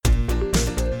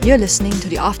You're listening to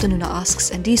the Afternoon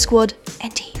Asks ND Squad,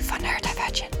 ND for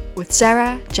Neurodivergent, with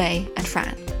Sarah, Jay, and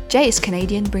Fran. Jay is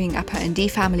Canadian, bringing up her ND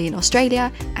family in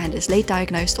Australia, and is late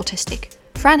diagnosed autistic.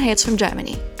 Fran hails from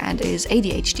Germany and is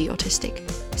ADHD autistic.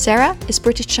 Sarah is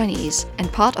British Chinese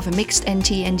and part of a mixed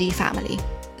NT-ND family.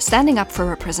 Standing up for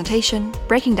representation,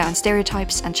 breaking down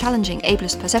stereotypes and challenging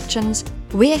ableist perceptions,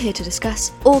 we're here to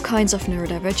discuss all kinds of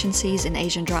neurodivergencies in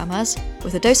Asian dramas,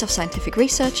 with a dose of scientific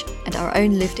research and our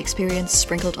own lived experience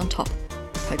sprinkled on top.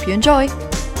 Hope you enjoy!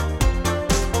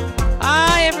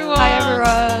 Hi everyone! Hi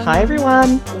everyone! Hi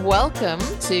everyone! Welcome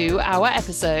to our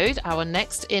episode, our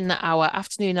next in our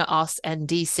Afternoon at Ask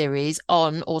ND series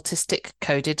on autistic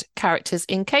coded characters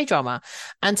in K-drama.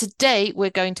 And today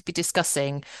we're going to be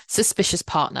discussing Suspicious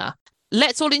Partner.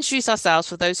 Let's all introduce ourselves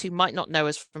for those who might not know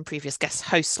us from previous guest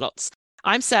host slots.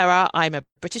 I'm Sarah, I'm a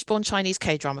British-born Chinese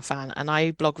K-drama fan, and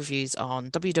I blog reviews on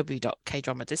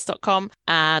www.kdramadis.com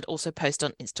and also post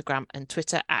on Instagram and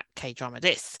Twitter at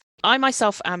kdramadis. I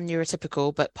myself am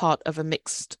neurotypical, but part of a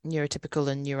mixed neurotypical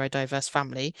and neurodiverse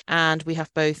family, and we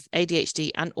have both ADHD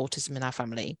and autism in our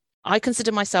family. I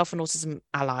consider myself an autism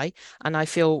ally, and I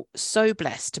feel so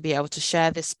blessed to be able to share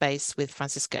this space with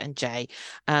Francisca and Jay,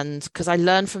 and because I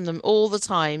learn from them all the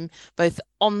time, both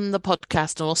on the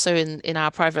podcast and also in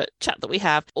our private chat that we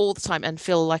have all the time, and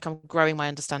feel like I'm growing my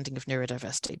understanding of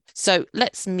neurodiversity. So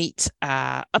let's meet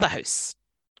our other hosts.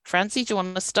 Francie, do you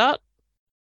want to start?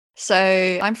 So,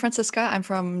 I'm Francisca, I'm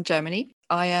from Germany.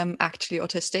 I am actually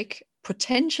autistic,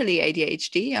 potentially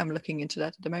ADHD. I'm looking into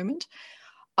that at the moment.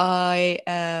 I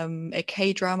am a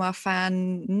K-drama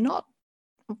fan,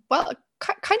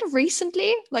 kind of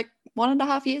recently, like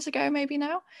 1.5 years ago, maybe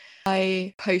now.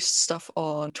 I post stuff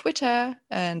on Twitter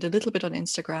and a little bit on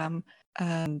Instagram,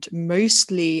 and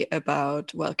mostly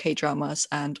about, K-dramas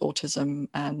and autism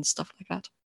and stuff like that.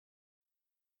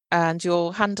 And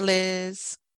your handle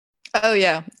is? Oh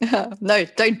yeah, no,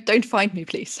 don't find me,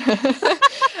 please.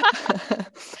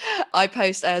 I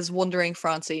post as Wandering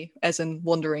Francie, as in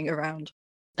wandering around.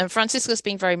 And Francisca's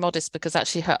being very modest because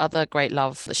actually her other great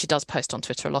love that she does post on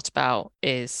Twitter a lot about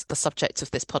is the subject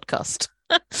of this podcast.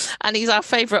 And he's our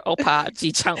favourite oppa,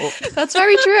 Chang. That's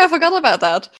very true. I forgot about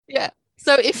that. Yeah.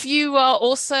 So if you are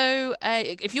also,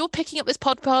 if you're picking up this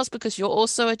podcast because you're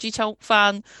also a Chang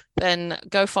fan, then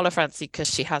go follow Francie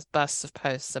because she has bursts of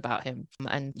posts about him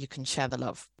and you can share the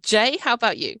love. Jay, how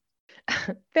about you?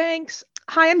 Thanks.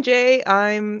 Hi, I'm Jay.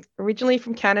 I'm originally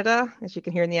from Canada, as you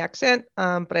can hear in the accent,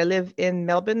 but I live in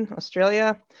Melbourne,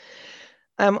 Australia.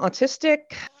 I'm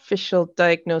autistic. Official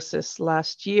diagnosis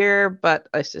last year, but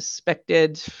I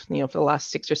suspected, for the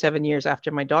last 6 or 7 years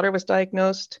after my daughter was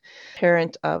diagnosed.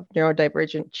 Parent of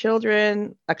neurodivergent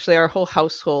children. Actually, our whole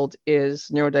household is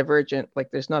neurodivergent.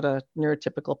 Like, there's not a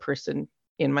neurotypical person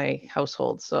in my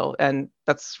household. So, and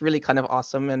that's really kind of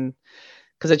awesome. And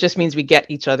because it just means we get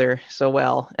each other so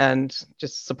well and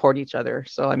just support each other.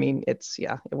 So, I mean, it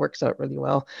works out really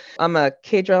well. I'm a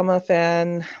K-drama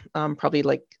fan, probably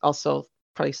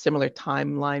similar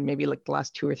timeline, maybe like the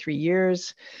last 2 or 3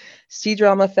 years.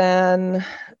 C-drama fan,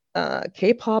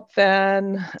 K-pop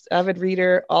fan, avid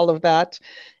reader, all of that.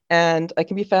 And I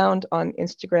can be found on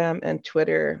Instagram and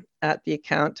Twitter at the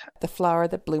account The Flower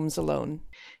That Blooms Alone.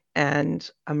 And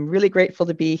I'm really grateful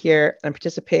to be here and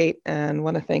participate, and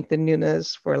want to thank the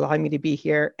Nunas for allowing me to be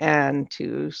here, and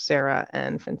to Sarah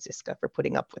and Francisca for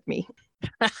putting up with me.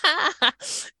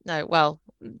 No, well,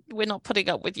 we're not putting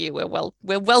up with you.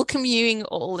 We're welcoming you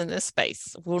all in this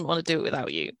space. We wouldn't want to do it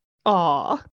without you.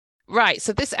 Aw. Right,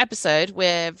 so this episode,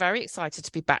 we're very excited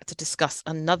to be back to discuss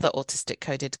another autistic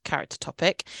coded character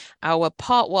topic. Our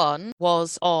part 1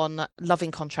 was on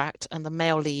Loving Contract and the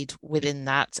male lead within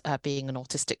that being an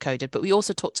autistic coded, but we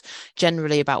also talked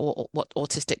generally about what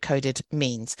autistic coded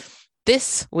means.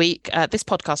 This week, this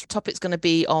podcast topic is going to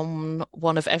be on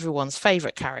one of everyone's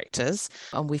favourite characters,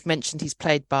 and we've mentioned he's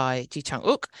played by Chang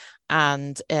Wook,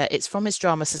 and it's from his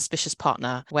drama Suspicious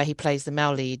Partner, where he plays the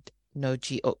male lead No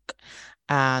Ji-uk.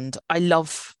 And I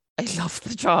love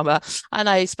the drama, and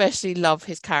I especially love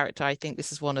his character. I think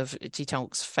this is one of Ji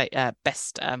Chang-wook's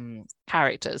best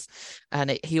characters,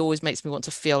 and he always makes me want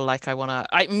to feel like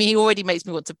he already makes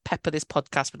me want to pepper this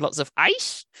podcast with lots of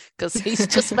ice, because he's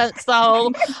just spent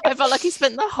I felt like he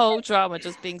spent the whole drama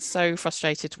just being so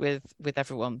frustrated with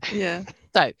everyone. Yeah.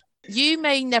 So You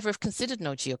may never have considered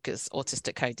No Jihyuk as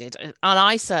autistic coded, and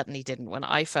I certainly didn't when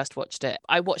I first watched it.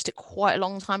 I watched it quite a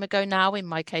long time ago now in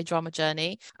my K-drama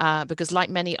journey, because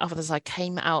like many others, I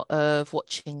came out of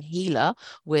watching Healer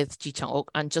with Ji Chang-wook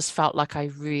and just felt like I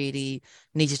really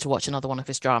needed to watch another one of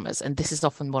his dramas, and this is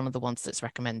often one of the ones that's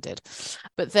recommended.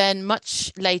 But then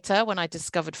much later, when I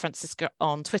discovered Francisca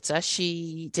on Twitter,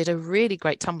 she did a really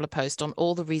great Tumblr post on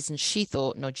all the reasons she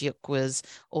thought No Jihyuk was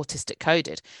autistic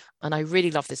coded. And I really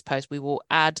love this post. We will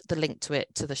add the link to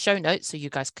it to the show notes so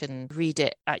you guys can read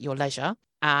it at your leisure.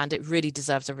 And it really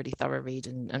deserves a really thorough read.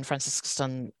 And Francisca's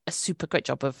done a super great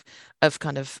job of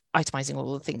kind of itemizing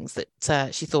all the things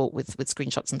that she thought with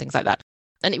screenshots and things like that.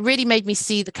 And it really made me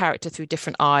see the character through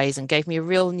different eyes and gave me a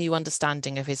real new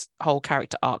understanding of his whole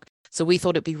character arc. So we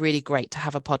thought it'd be really great to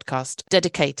have a podcast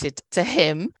dedicated to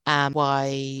him and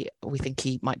why we think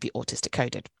he might be autistic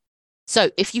coded. So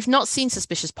if you've not seen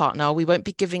Suspicious Partner, we won't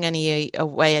be giving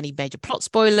away any major plot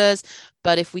spoilers.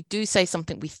 But if we do say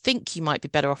something we think you might be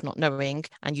better off not knowing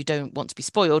and you don't want to be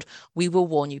spoiled, we will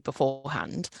warn you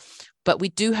beforehand. But we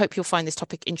do hope you'll find this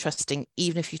topic interesting,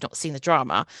 even if you've not seen the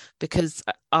drama, because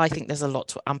I think there's a lot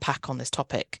to unpack on this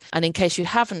topic. And in case you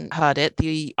haven't heard it,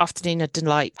 the Afternoon of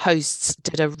Delight hosts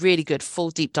did a really good full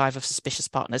deep dive of Suspicious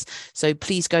Partners. So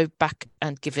please go back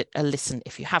and give it a listen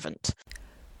if you haven't.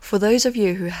 For those of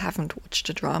you who haven't watched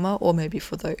the drama, or maybe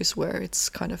for those where it's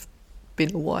kind of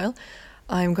been a while,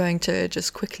 I'm going to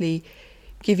just quickly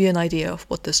give you an idea of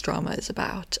what this drama is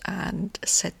about and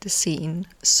set the scene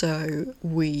so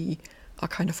we are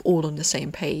kind of all on the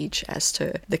same page as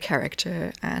to the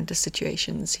character and the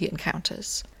situations he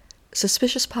encounters.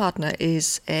 Suspicious Partner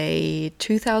is a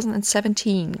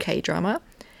 2017 K-drama,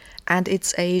 and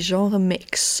it's a genre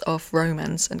mix of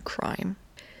romance and crime.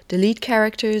 The lead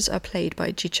characters are played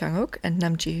by Ji Chang-wook and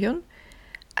Nam Ji-hyun,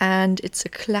 and it's a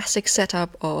classic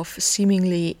setup of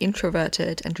seemingly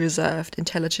introverted and reserved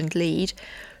intelligent lead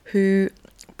who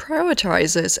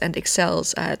prioritizes and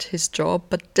excels at his job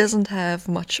but doesn't have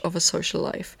much of a social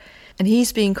life. And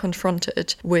he's being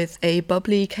confronted with a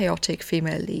bubbly, chaotic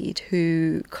female lead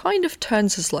who kind of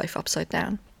turns his life upside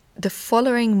down. The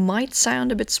following might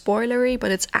sound a bit spoilery, but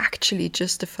it's actually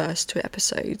just the first 2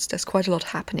 episodes. There's quite a lot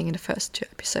happening in the first 2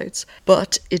 episodes,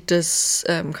 but it does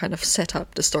kind of set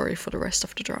up the story for the rest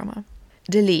of the drama.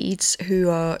 The leads, who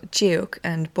are Jihyuk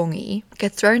and Bong-hee,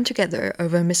 get thrown together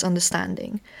over a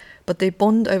misunderstanding, but they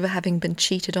bond over having been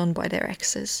cheated on by their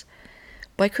exes.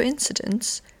 By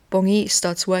coincidence, Bong-hee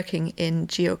starts working in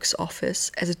Jihyuk's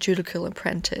office as a judicial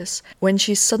apprentice when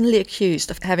she's suddenly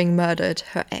accused of having murdered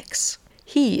her ex.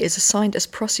 He is assigned as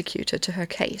prosecutor to her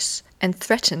case and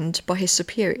threatened by his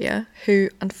superior, who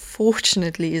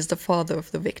unfortunately is the father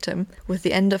of the victim, with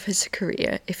the end of his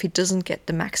career if he doesn't get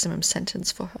the maximum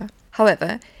sentence for her.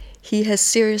 However, he has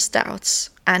serious doubts,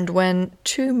 and when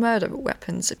 2 murder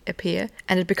weapons appear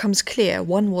and it becomes clear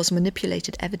one was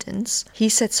manipulated evidence, he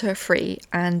sets her free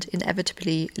and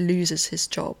inevitably loses his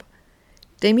job.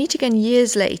 They meet again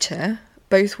years later,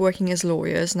 both working as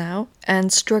lawyers now,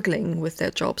 and struggling with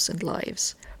their jobs and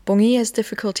lives. Bong-hee has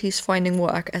difficulties finding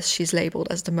work as she's labelled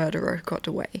as the murderer who got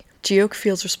away. Jihyuk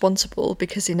feels responsible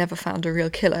because he never found a real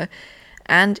killer,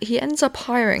 and he ends up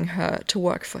hiring her to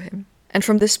work for him. And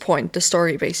from this point, the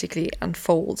story basically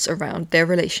unfolds around their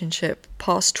relationship,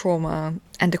 past trauma,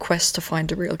 and the quest to find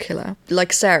the real killer.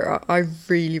 Like Sarah, I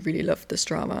really, really loved this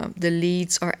drama. The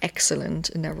leads are excellent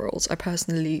in their roles. I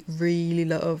personally really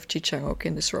love Ji Chang-wook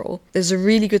in this role. There's a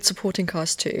really good supporting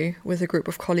cast too, with a group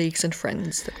of colleagues and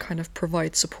friends that kind of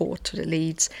provide support to the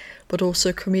leads, but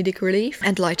also comedic relief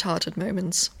and light-hearted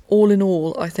moments. All in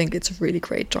all, I think it's a really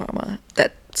great drama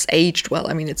that's aged well.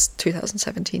 I mean, it's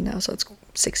 2017 now, so it's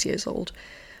 6 years old.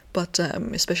 But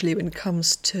especially when it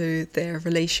comes to their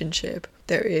relationship,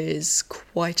 there is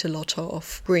quite a lot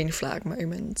of green flag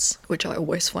moments, which I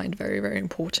always find very, very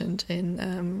important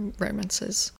in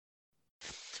romances.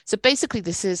 So basically,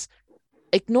 this is,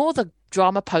 ignore the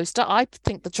drama poster. I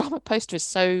think the drama poster is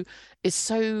so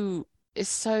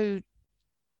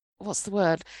what's the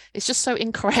word? It's just so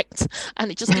incorrect, and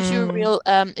it just gives you a real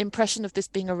impression of this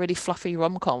being a really fluffy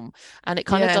rom-com, and it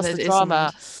kind of does the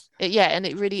drama. And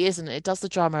it really isn't. It does the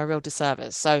drama a real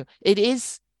disservice. So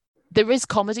there is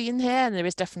comedy in here, and there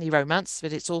is definitely romance,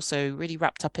 but it's also really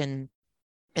wrapped up in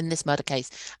this murder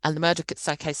case. And the murder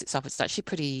case itself is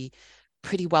actually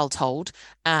pretty well told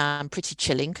and pretty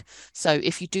chilling. So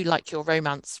if you do like your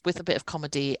romance with a bit of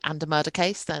comedy and a murder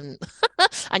case, then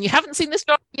and you haven't seen this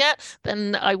drama yet,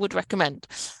 then I would recommend.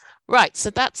 Right, so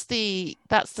that's the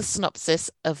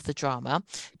synopsis of the drama.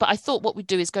 But I thought what we'd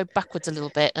do is go backwards a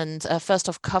little bit and first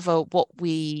off cover what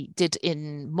we did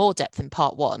in more depth in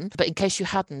part one. But in case you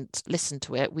hadn't listened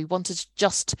to it, we wanted to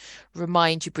just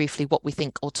remind you briefly what we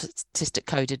think autistic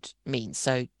coded means.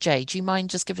 So Jay, do you mind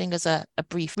just giving us a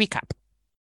brief recap?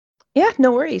 Yeah,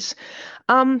 no worries.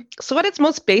 So at its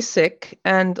most basic,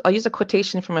 and I'll use a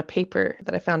quotation from a paper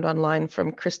that I found online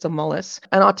from Crystal Mullis,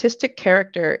 an autistic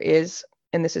character is,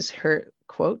 and this is her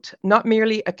quote, not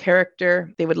merely a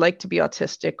character they would like to be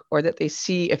autistic or that they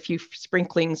see a few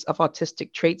sprinklings of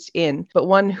autistic traits in, but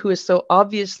one who is so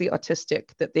obviously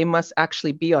autistic that they must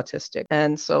actually be autistic.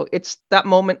 And so it's that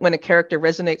moment when a character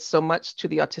resonates so much to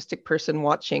the autistic person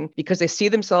watching because they see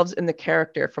themselves in the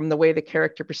character, from the way the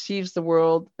character perceives the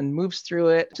world and moves through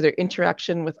it, to their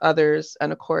interaction with others,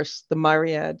 and of course the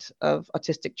myriad of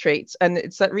autistic traits. And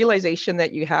it's that realization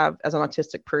that you have as an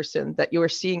autistic person that you are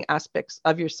seeing aspects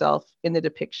of yourself in the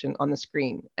depiction on the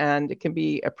screen, and it can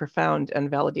be a profound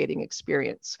and validating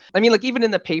experience. I mean, like even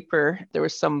in the paper there were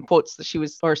some quotes that she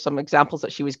was, or some examples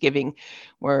that she was giving,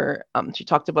 where she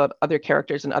talked about other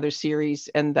characters in other series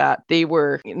and that they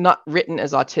were not written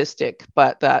as autistic,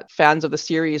 but that fans of the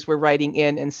series were writing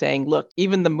in and saying, look,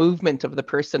 even the movement of the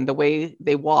person, the way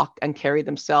they walk and carry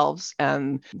themselves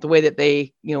and the way that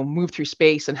they, move through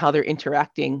space and how they're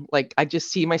interacting, like I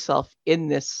just see myself in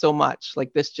this so much.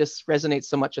 Like this just resonates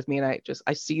so much with me, and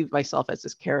I see myself as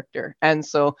this character. And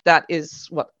so that is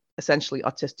what essentially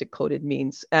autistic coded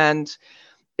means. And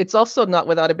it's also not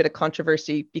without a bit of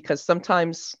controversy, because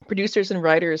sometimes producers and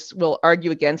writers will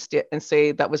argue against it and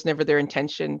say that was never their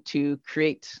intention to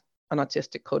create an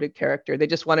autistic coded character. They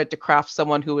just wanted to craft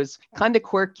someone who was kind of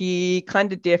quirky,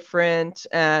 kind of different,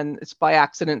 and it's by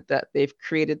accident that they've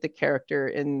created the character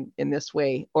in this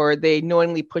way, or they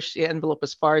knowingly push the envelope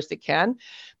as far as they can,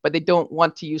 but they don't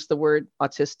want to use the word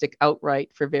autistic outright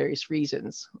for various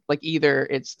reasons. Like either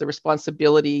it's the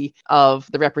responsibility of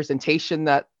the representation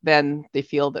that then they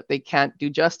feel that they can't do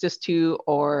justice to,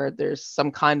 or there's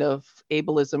some kind of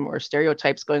ableism or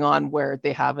stereotypes going on where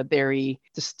they have a very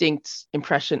distinct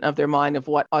impression of their mind of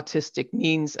what autistic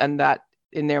means, and that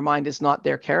in their mind is not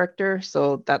their character.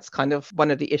 So that's kind of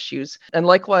one of the issues. And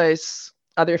likewise,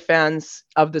 other fans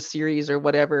of the series or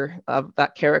whatever of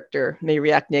that character may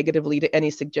react negatively to any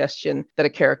suggestion that a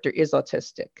character is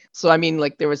autistic. So I mean,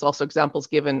 like there was also examples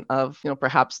given of,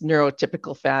 perhaps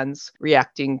neurotypical fans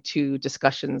reacting to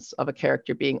discussions of a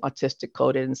character being autistic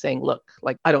coded and saying, look,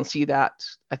 like I don't see that.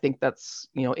 I think that's,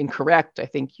 incorrect. I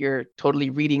think you're totally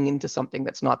reading into something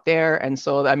that's not there. And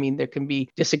so, I mean, there can be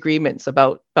disagreements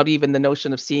about even the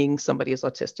notion of seeing somebody as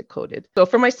autistic coded. So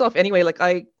for myself anyway, like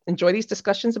I enjoy these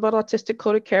discussions about autistic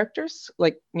coded characters,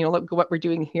 like what we're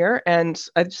doing here, and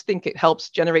I just think it helps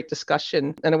generate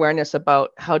discussion and awareness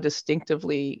about how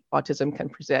distinctively autism can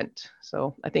present.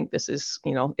 So I think this is,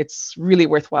 it's really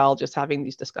worthwhile just having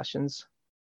these discussions.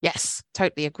 Yes,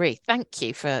 totally agree. Thank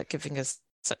you for giving us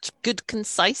such good,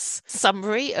 concise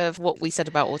summary of what we said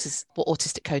about what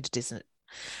autistic coded is.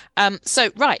 So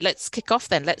right, let's kick off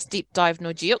then. Let's deep dive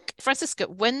Nojiuk. Francisca,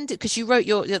 when did, because you wrote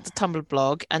the Tumblr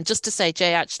blog, and just to say,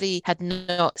 Jay actually had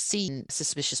not seen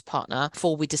Suspicious Partner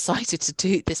before we decided to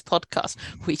do this podcast.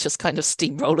 We just kind of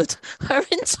steamrolled her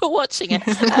into watching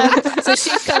it. So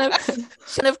she's kind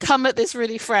of come at this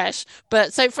really fresh.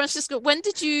 But so Francisca, when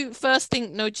did you first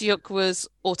think Nojiuk was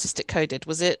autistic coded?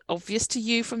 Was it obvious to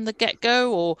you from the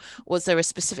get-go, or was there a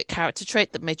specific character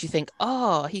trait that made you think,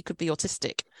 oh, he could be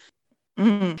autistic?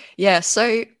 Yeah,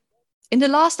 so in the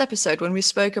last episode when we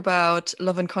spoke about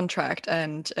Love and Contract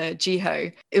and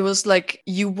Jiho, it was like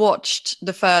you watched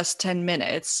the first 10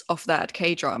 minutes of that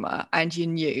K-drama and you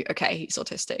knew, okay, he's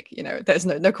autistic, there's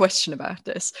no question about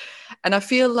this. And I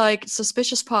feel like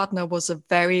Suspicious Partner was a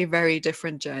very, very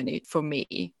different journey for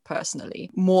me personally,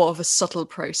 more of a subtle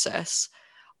process.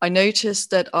 I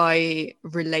noticed that I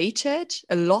related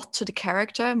a lot to the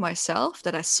character myself,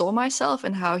 that I saw myself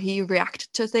and how he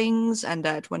reacted to things, and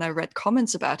that when I read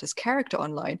comments about his character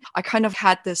online, I kind of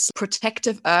had this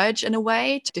protective urge in a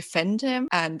way to defend him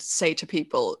and say to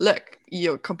people, look,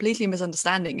 you're completely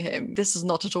misunderstanding him. This is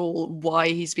not at all why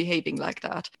he's behaving like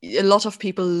that. A lot of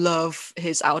people love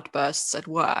his outbursts at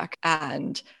work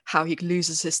and how he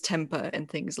loses his temper and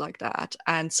things like that.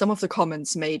 And some of the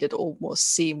comments made it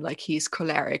almost seem like he's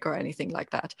choleric or anything like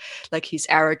that, like he's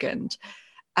arrogant.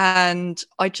 And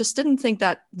I just didn't think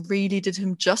that really did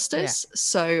him justice. Yeah.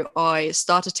 So I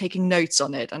started taking notes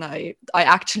on it. And I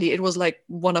actually, it was like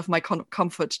one of my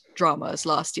comfort dramas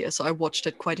last year. So I watched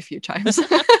it quite a few times.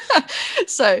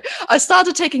 So I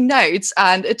started taking notes,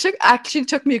 and it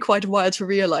took me quite a while to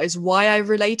realize why I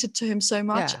related to him so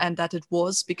much. And that it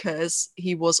was because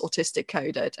he was autistic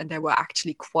coded, and there were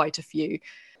actually quite a few,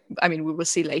 I mean, we will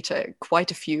see later,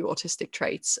 quite a few autistic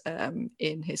traits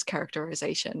in his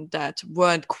characterization that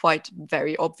weren't quite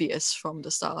very obvious from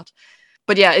the start.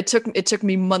 But yeah, it took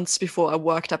me months before I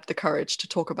worked up the courage to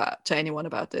talk to anyone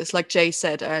about this. Like Jay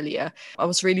said earlier, I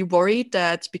was really worried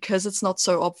that because it's not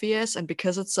so obvious and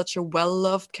because it's such a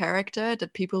well-loved character,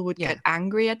 that people would get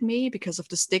angry at me because of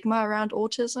the stigma around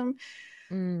autism.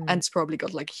 And it's probably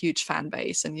got like a huge fan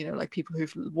base, and like people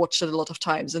who've watched it a lot of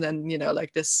times, and then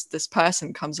like this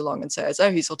person comes along and says,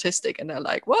 oh, he's autistic, and they're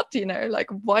like, what, like,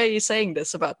 why are you saying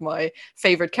this about my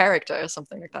favorite character or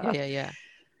something like that? Yeah.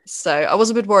 So I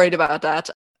was a bit worried about that.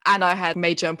 And I had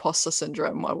major imposter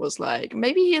syndrome. I was like,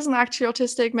 maybe he isn't actually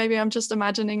autistic. Maybe I'm just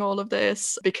imagining all of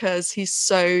this, because he's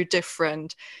so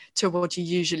different to what you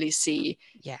usually see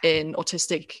in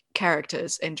autistic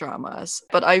characters in dramas.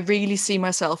 But I really see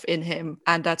myself in him.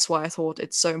 And that's why I thought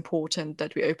it's so important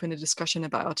that we open a discussion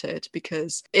about it.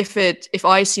 Because if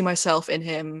I see myself in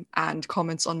him and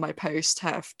comments on my post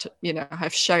have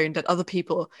shown that other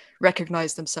people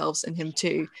recognize themselves in him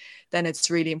too, then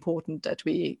it's really important that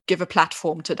we give a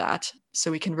platform to that so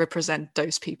we can represent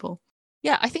those people.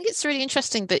 Yeah, I think it's really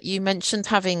interesting that you mentioned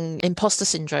having imposter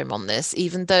syndrome on this,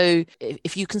 even though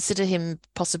if you consider him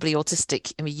possibly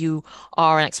autistic, I mean, you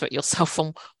are an expert yourself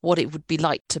on what it would be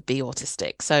like to be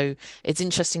autistic. So it's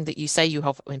interesting that you say you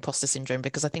have imposter syndrome,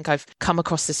 because I think I've come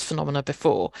across this phenomena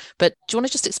before. But do you want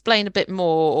to just explain a bit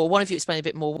more, or one of you explain a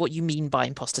bit more, what you mean by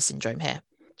imposter syndrome here?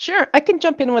 Sure. I can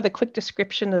jump in with a quick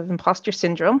description of imposter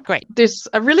syndrome. Great. There's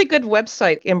a really good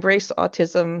website,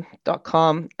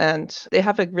 embraceautism.com, and they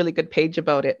have a really good page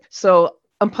about it. So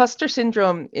imposter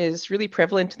syndrome is really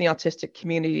prevalent in the autistic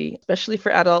community, especially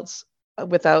for adults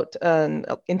without an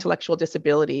intellectual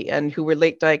disability and who were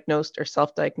late diagnosed or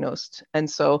self-diagnosed. And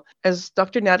so, as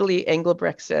Dr. Natalie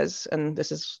Engelbrecht says, and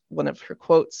this is one of her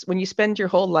quotes, when you spend your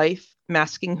whole life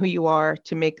masking who you are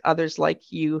to make others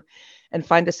like you and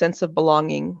find a sense of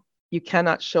belonging, you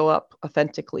cannot show up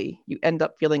authentically. You end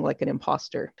up feeling like an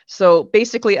imposter. So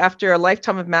basically, after a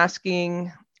lifetime of masking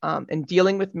and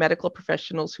dealing with medical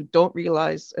professionals who don't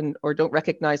realize or don't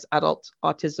recognize adult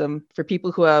autism, for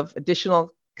people who have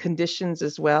additional conditions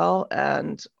as well,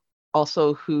 and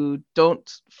also who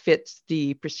don't fit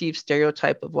the perceived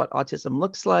stereotype of what autism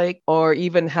looks like, or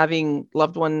even having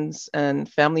loved ones and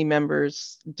family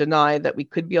members deny that we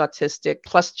could be autistic,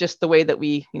 plus just the way that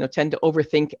we, tend to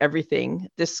overthink everything.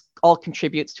 This all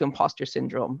contributes to imposter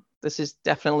syndrome. This is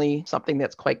definitely something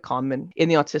that's quite common in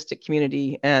the autistic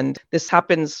community. And this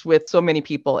happens with so many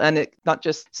people, and it not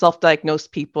just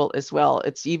self-diagnosed people as well.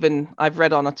 It's even, I've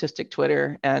read on autistic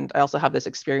Twitter, and I also have this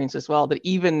experience as well, that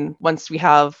even once we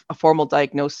have a formal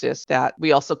diagnosis, that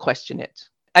we also question it.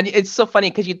 And it's so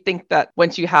funny because you'd think that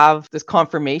once you have this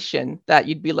confirmation that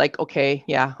you'd be like, okay,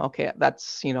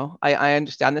 that's, I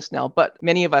understand this now. But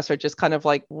many of us are just kind of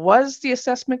like, was the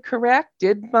assessment correct?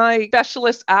 Did my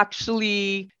specialist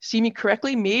actually see me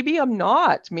correctly? Maybe I'm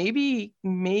not. Maybe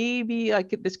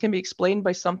this can be explained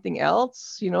by something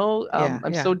else.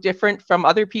 I'm so different from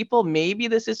other people. Maybe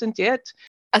this isn't it.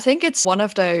 I think it's one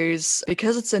of those,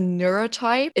 because it's a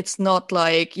neurotype, it's not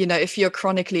like, if you're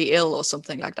chronically ill or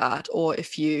something like that, or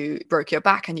if you broke your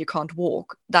back and you can't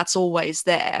walk, that's always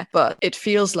there. But it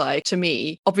feels like, to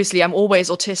me, obviously I'm always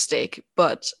autistic,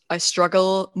 but I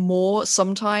struggle more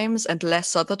sometimes and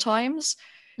less other times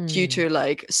due to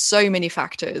like so many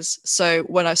factors. So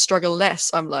when I struggle less,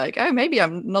 I'm like, oh, maybe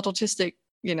I'm not autistic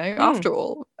after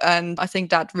all. And I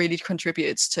think that really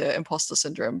contributes to imposter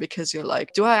syndrome, because you're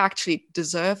like, do I actually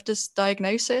deserve this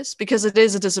diagnosis? Because it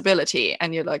is a disability,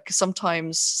 and you're like,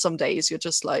 sometimes, some days you're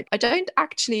just like, I don't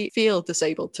actually feel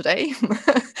disabled today.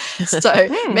 So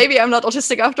maybe I'm not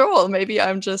autistic after all. Maybe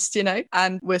I'm just,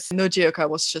 and with Nujuk, I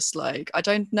was just like, I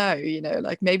don't know,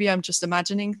 like maybe I'm just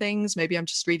imagining things. Maybe I'm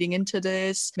just reading into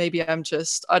this. Maybe I'm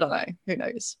just, I don't know, who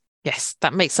knows? Yes,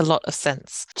 that makes a lot of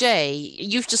sense. Jay,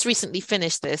 you've just recently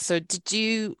finished this. So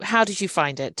how did you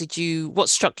find it? What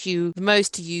struck you the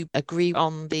most? Do you agree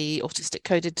on the autistic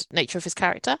coded nature of his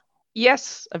character?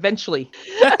 Yes, eventually.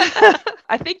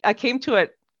 I think I came to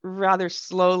it rather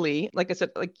slowly. Like I said,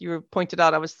 like you pointed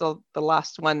out, I was the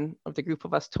last one of the group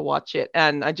of us to watch it.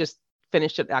 And I just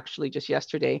finished it actually just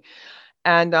yesterday.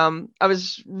 And I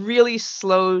was really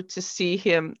slow to see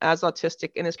him as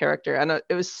autistic in his character. And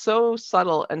it was so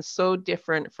subtle and so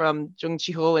different from Jung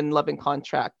Ji-ho in Love and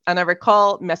Contract. And I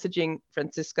recall messaging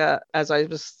Francisca as I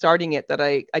was starting it that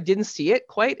I didn't see it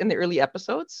quite in the early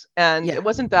episodes. And it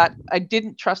wasn't that I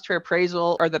didn't trust her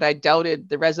appraisal or that I doubted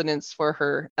the resonance for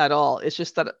her at all. It's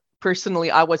just that personally,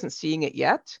 I wasn't seeing it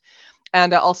yet.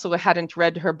 And I also hadn't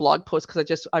read her blog post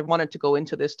because I wanted to go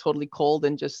into this totally cold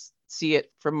and just see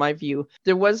it from my view.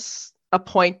 There was a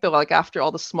point though, like after all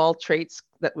the small traits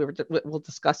that we'll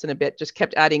discuss in a bit just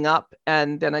kept adding up.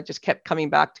 And then I just kept coming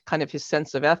back to kind of his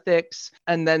sense of ethics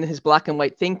and then his black and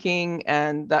white thinking.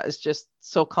 And that is just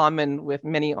so common with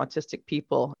many autistic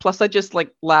people. Plus, I just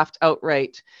like laughed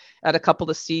outright at a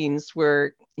couple of scenes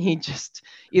where he just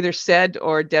either said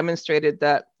or demonstrated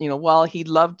that, you know, while he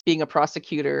loved being a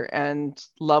prosecutor and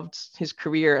loved his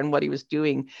career and what he was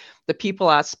doing, the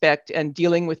people aspect and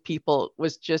dealing with people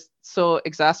was just so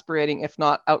exasperating, if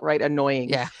not outright annoying.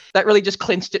 Yeah. That really just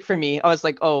clinched it for me. I was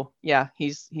like, oh yeah,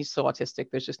 he's so autistic.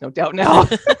 There's just no doubt now.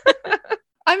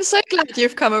 I'm so glad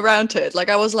you've come around to it. Like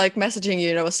I was like messaging you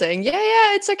and I was saying, yeah,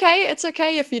 it's okay. It's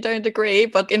okay if you don't agree.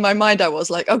 But in my mind, I was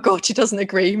like, oh God, she doesn't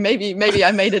agree. Maybe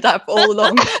I made it up all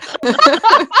along.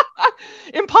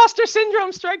 Imposter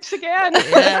syndrome strikes again.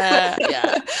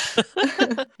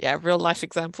 Yeah, real life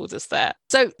example just there.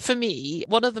 So for me,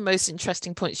 one of the most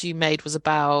interesting points you made was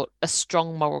about a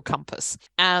strong moral compass.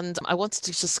 And I wanted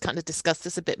to just kind of discuss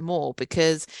this a bit more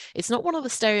because it's not one of the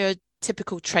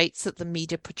stereotypical traits that the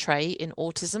media portray in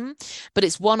autism, but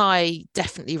it's one I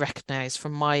definitely recognize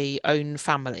from my own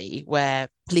family, where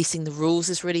policing the rules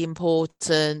is really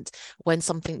important. When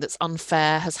something that's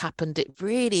unfair has happened, it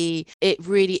really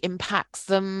impacts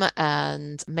them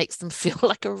and makes them feel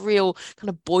like a real kind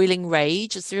of boiling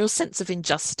rage. It's a real sense of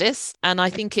injustice. And I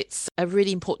think it's a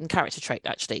really important character trait,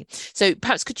 actually. So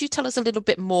perhaps could you tell us a little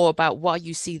bit more about why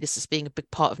you see this as being a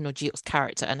big part of No Ji-hyuk's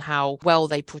character and how well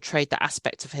they portrayed that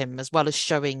aspect of him, as well as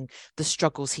showing the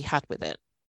struggles he had with it?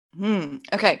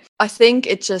 Okay. I think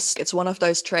it's one of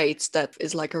those traits that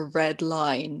is like a red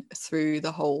line through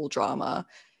the whole drama.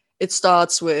 It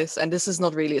starts with, and this is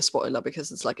not really a spoiler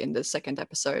because it's like in the second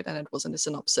episode and it was in the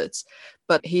synopsis,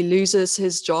 but he loses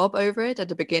his job over it at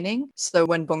the beginning. So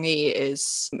when Bong-hee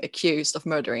is accused of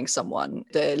murdering someone,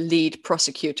 the lead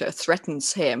prosecutor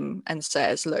threatens him and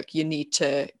says, look, you need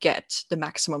to get the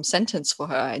maximum sentence for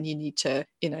her and you need to,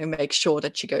 make sure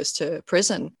that she goes to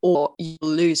prison or you'll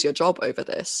lose your job over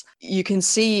this. You can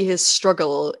see his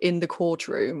struggle in the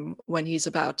courtroom when he's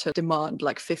about to demand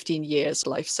like 15 years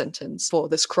life sentence for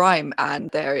this crime. And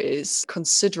there is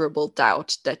considerable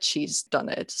doubt that she's done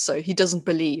it. So he doesn't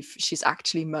believe she's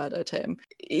actually murdered him.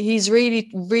 He's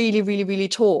really, really, really, really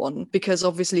torn because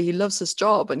obviously he loves his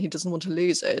job and he doesn't want to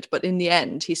lose it. But in the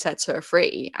end, he sets her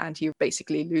free and he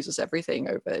basically loses everything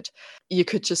over it. You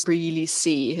could just really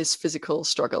see his physical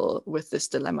struggle with this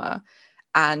dilemma.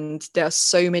 And there are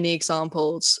so many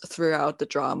examples throughout the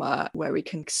drama where we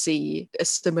can see a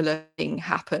similar thing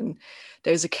happen.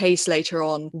 There's a case later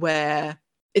on where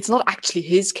it's not actually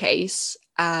his case,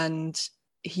 and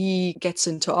he gets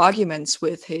into arguments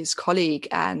with his colleague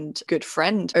and good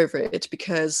friend over it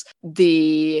because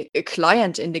the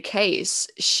client in the case,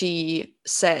 she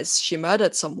says she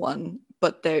murdered someone,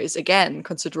 but there is again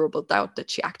considerable doubt that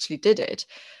she actually did it.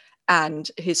 And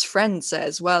his friend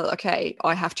says, well, okay,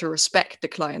 I have to respect the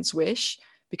client's wish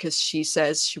because she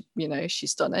says,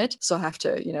 she's done it. So I have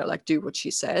to, do what she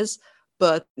says.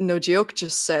 But No Ji-hyuk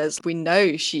just says, we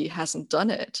know she hasn't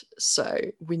done it, so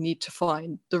we need to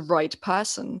find the right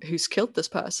person who's killed this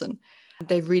person.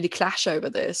 They really clash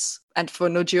over this. And for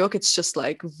No Ji-hyuk, it's just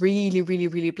like really, really,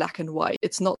 really black and white.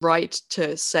 It's not right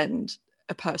to send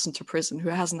a person to prison who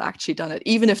hasn't actually done it,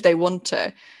 even if they want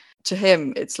to. To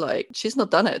him, it's like, she's not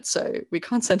done it, so we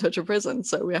can't send her to prison,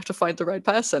 so we have to find the right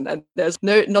person. And there's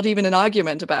not even an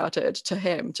argument about it to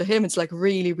him. To him, it's like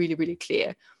really, really, really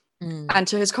clear. And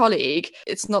to his colleague,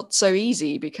 it's not so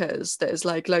easy because there's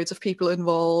like loads of people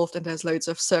involved and there's loads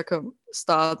of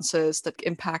circumstances that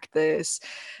impact this.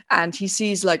 And he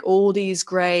sees like all these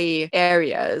gray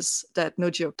areas that No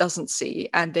Ji-hyuk doesn't see,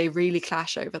 and they really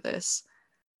clash over this.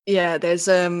 Yeah, there's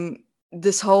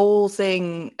this whole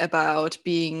thing about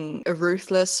being a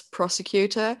ruthless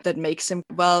prosecutor that makes him,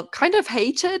 well, kind of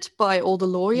hated by all the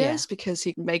lawyers because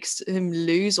he makes him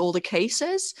lose all the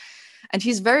cases. And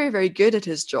he's very, very good at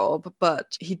his job,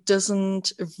 but he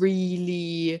doesn't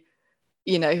really,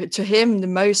 to him, the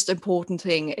most important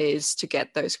thing is to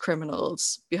get those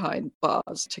criminals behind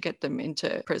bars, to get them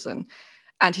into prison.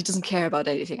 And he doesn't care about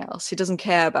anything else. He doesn't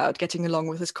care about getting along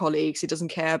with his colleagues. He doesn't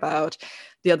care about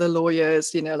the other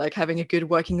lawyers, like having a good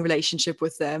working relationship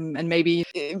with them and maybe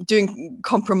doing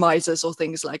compromises or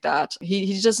things like that.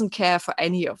 He doesn't care for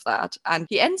any of that. And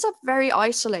he ends up very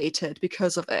isolated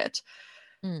because of it.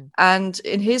 And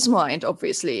in his mind,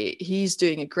 obviously, he's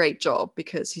doing a great job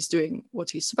because he's doing what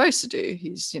he's supposed to do.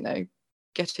 He's,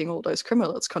 getting all those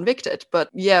criminals convicted. But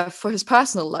yeah, for his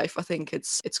personal life, I think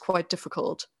it's quite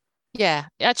difficult. Yeah,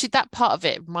 actually, that part of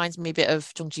it reminds me a bit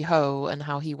of Jung Ji-ho and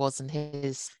how he was in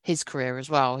his career as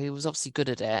well. He was obviously good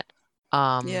at it,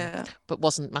 but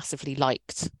wasn't massively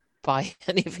liked by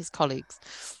any of his colleagues.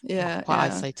 Yeah,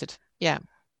 quite isolated. Yeah.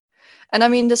 And I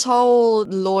mean, this whole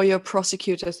lawyer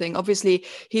prosecutor thing, obviously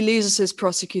he loses his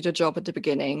prosecutor job at the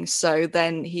beginning. So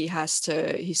then he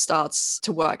starts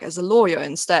to work as a lawyer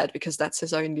instead, because that's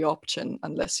his only option,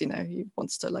 unless, he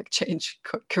wants to like change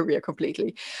career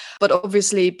completely. But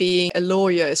obviously being a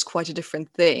lawyer is quite a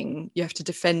different thing. You have to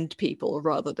defend people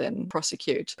rather than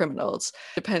prosecute criminals.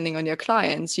 Depending on your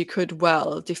clients, you could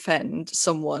well defend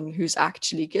someone who's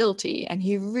actually guilty. And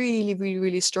he really, really,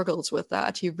 really struggles with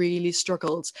that. He really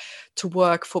struggles to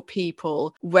work for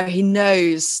people where he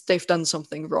knows they've done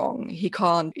something wrong. He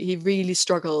really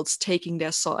struggles taking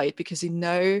their side because he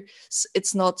knows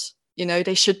it's not,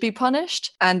 they should be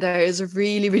punished. And there is a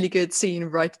really, really good scene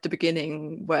right at the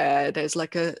beginning where there's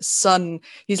like a son,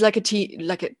 he's like a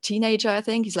teenager, I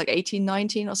think. He's like 18,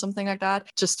 19 or something like that,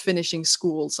 just finishing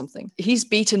school, something. He's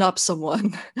beaten up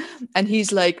someone and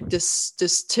he's like this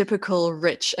typical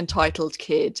rich, entitled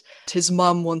kid. His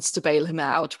mum wants to bail him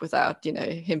out without,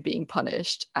 him being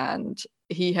punished. And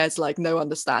he has like no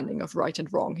understanding of right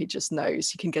and wrong. He just knows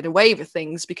he can get away with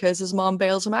things because his mom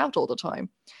bails him out all the time.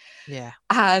 Yeah.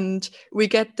 And we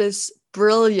get this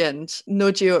brilliant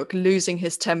No-Jeok losing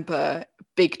his temper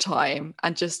big time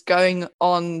and just going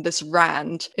on this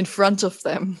rant in front of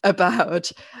them about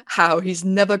how he's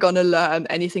never going to learn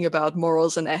anything about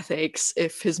morals and ethics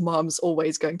if his mom's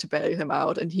always going to bail him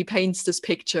out. And he paints this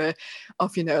picture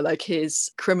of, like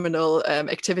his criminal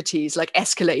activities like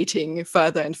escalating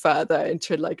further and further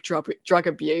into like drug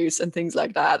abuse and things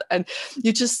like that. And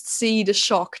you just see the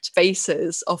shocked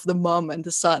faces of the mom and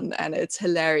the son, and it's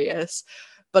hilarious.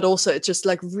 But also it just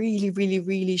like really, really,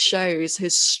 really shows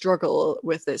his struggle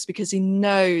with this, because he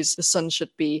knows the son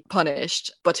should be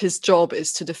punished, but his job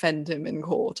is to defend him in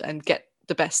court and get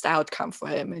the best outcome for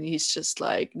him. And he's just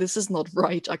like, this is not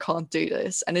right. I can't do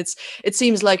this. And it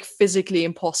seems like physically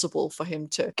impossible for him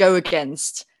to go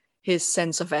against his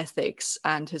sense of ethics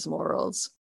and his morals.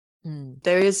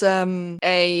 There is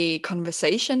a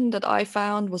conversation that I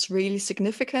found was really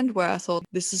significant, where I thought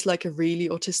this is like a really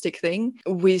autistic thing.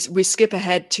 We skip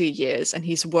ahead 2 years, and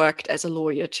he's worked as a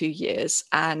lawyer 2 years,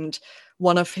 and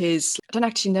one of his, I don't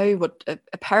actually know what,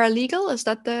 a paralegal, is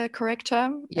that the correct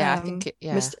term? Yeah, I think it,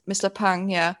 yeah. Mr. Pang,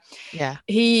 yeah. Yeah.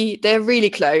 They're really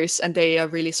close and they are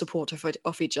really supportive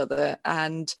of each other.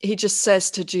 And he just says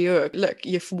to Jiuk, look,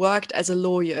 you've worked as a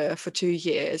lawyer for 2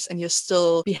 years and you're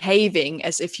still behaving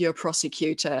as if you're a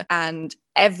prosecutor, and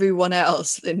everyone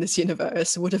else in this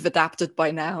universe would have adapted by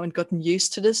now and gotten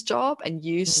used to this job, and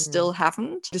you still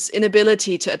haven't. This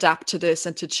inability to adapt to this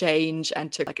and to change and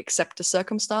to like accept the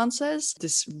circumstances,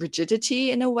 this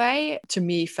rigidity in a way, to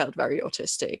me felt very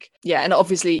autistic. Yeah, and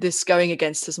obviously this going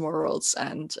against his morals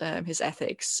and his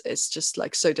ethics is just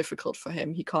like so difficult for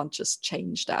him. He can't just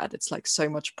change that. It's like so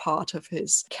much part of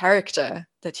his character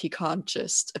that he can't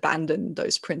just abandon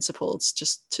those principles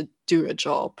just to do a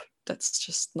job. That's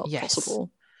just not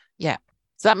possible. Yeah.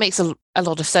 So that makes a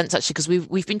lot of sense, actually, because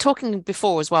we've been talking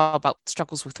before as well about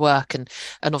struggles with work, and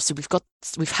obviously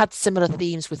we've had similar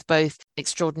themes with both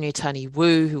extraordinary attorney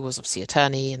Woo, who was obviously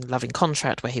attorney, and Loving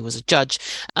Contract, where he was a judge.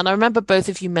 And I remember both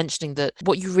of you mentioning that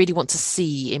what you really want to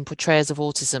see in portrayals of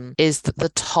autism is that the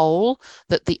toll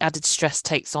that the added stress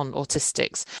takes on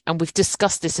autistics. And we've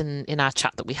discussed this in our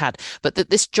chat that we had, but that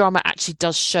this drama actually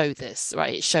does show this,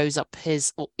 right? It shows up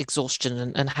his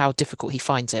exhaustion and how difficult he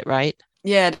finds it, right?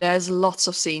 Yeah, there's lots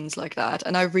of scenes like that.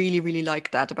 And I really, really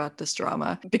like that about this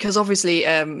drama. Because obviously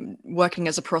working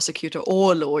as a prosecutor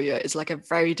or a lawyer is like a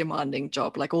very demanding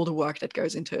job. Like all the work that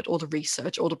goes into it, all the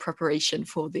research, all the preparation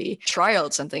for the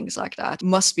trials and things like that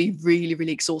must be really,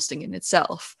 really exhausting in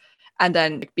itself. And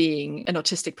then being an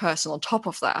autistic person on top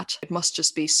of that, it must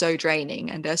just be so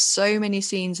draining. And there's so many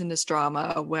scenes in this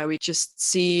drama where we just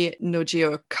see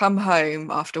No-Jeok come home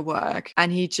after work,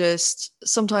 and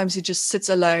sometimes he just sits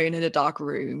alone in a dark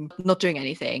room, not doing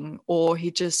anything, or he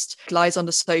just lies on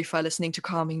the sofa listening to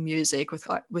calming music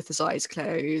with his eyes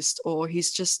closed, or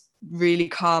he's just really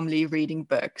calmly reading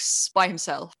books by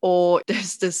himself. Or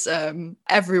there's this,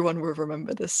 everyone will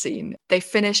remember this scene. They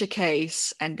finish a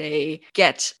case and they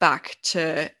get back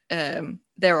to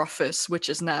their office, which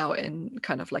is now in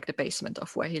kind of like the basement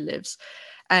of where he lives.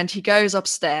 And he goes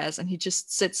upstairs and he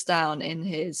just sits down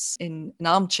in an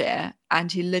armchair,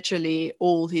 and he literally,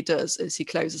 all he does is he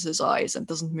closes his eyes and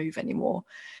doesn't move anymore.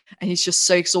 And he's just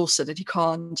so exhausted that he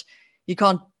can't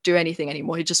do anything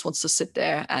anymore. He just wants to sit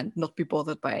there and not be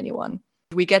bothered by anyone.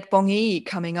 We get Bong Yi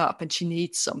coming up and she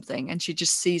needs something, and she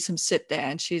just sees him sit there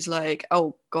and she's like,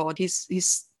 oh God, he's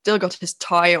still got his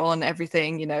tie on,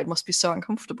 everything, it must be so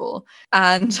uncomfortable.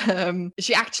 And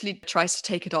she actually tries to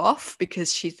take it off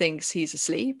because she thinks he's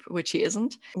asleep, which he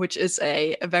isn't, which is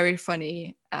a very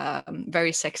funny,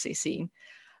 very sexy scene.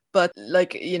 But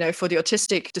like, for the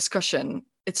autistic discussion,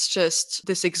 it's just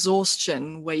this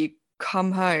exhaustion where you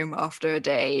come home after a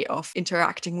day of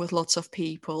interacting with lots of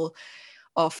people,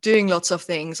 of doing lots of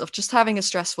things, of just having a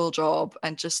stressful job,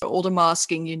 and just all the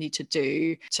masking you need to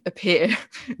do to appear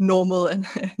normal and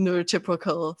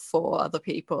neurotypical for other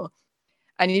people.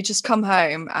 And you just come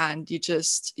home and you're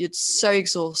so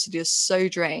exhausted, you're so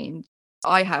drained.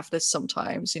 I have this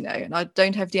sometimes, and I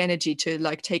don't have the energy to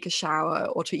like take a shower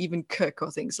or to even cook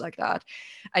or things like that.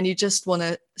 And you just want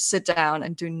to sit down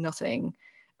and do nothing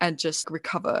and just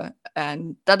recover.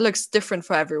 And that looks different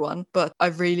for everyone. But I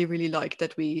really, really like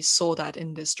that we saw that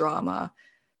in this drama,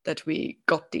 that we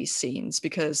got these scenes,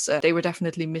 because they were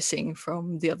definitely missing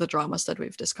from the other dramas that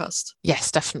we've discussed.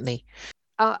 Yes, definitely.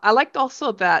 I liked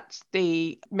also that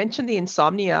they mentioned the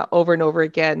insomnia over and over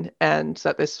again, and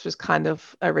that this was kind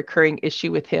of a recurring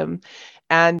issue with him.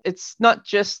 And it's not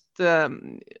just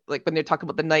like when they're talking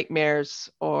about the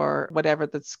nightmares or whatever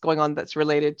that's going on that's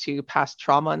related to past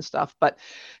trauma and stuff, but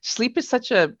sleep is such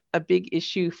a big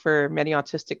issue for many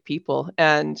autistic people.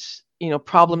 And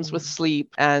problems with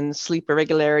sleep and sleep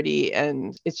irregularity,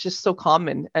 and it's just so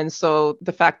common. And so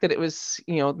the fact that it was,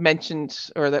 mentioned,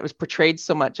 or that was portrayed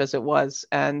so much as it was,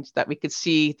 and that we could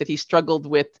see that he struggled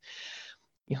with,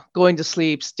 going to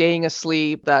sleep, staying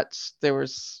asleep, that there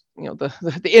was,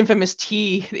 the infamous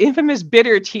tea, the infamous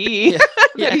bitter tea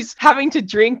that he's having to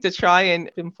drink to try and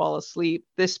him fall asleep.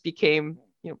 This became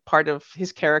part of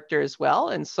his character as well.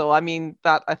 And so, I mean,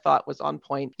 that I thought was on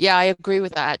point. Yeah, I agree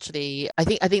with that, actually. I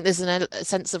think there's a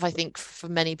sense of, I think for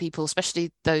many people,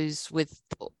 especially those with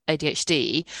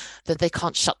ADHD, that they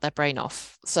can't shut their brain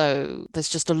off. So there's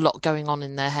just a lot going on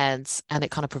in their heads, and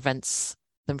it kind of prevents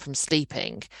them from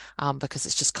sleeping, because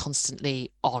it's just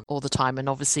constantly on all the time. And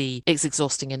obviously it's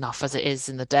exhausting enough as it is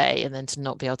in the day, and then to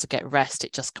not be able to get rest,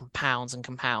 it just compounds and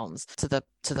compounds to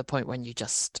the point when you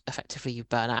just effectively you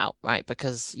burn out, right?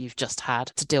 Because you've just had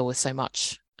to deal with so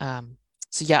much.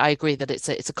 So yeah, I agree that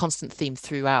it's a constant theme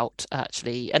throughout,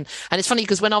 actually. And it's funny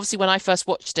because when I first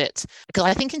watched it, because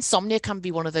I think insomnia can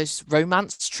be one of those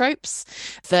romance tropes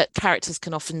that characters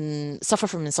can often suffer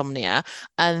from insomnia,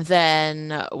 and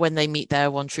then when they meet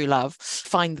their one true love,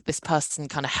 find that this person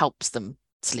kind of helps them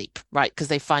sleep, right? Because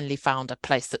they finally found a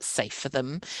place that's safe for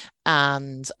them,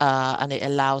 and it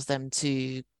allows them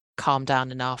to calm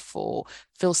down enough or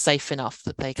feel safe enough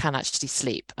that they can actually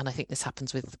sleep. And I think this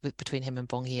happens with between him and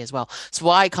Bong Yi as well. So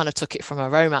I kind of took it from a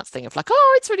romance thing of like,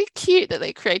 oh, it's really cute that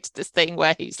they created this thing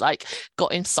where he's like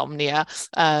got insomnia,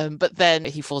 but then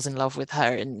he falls in love with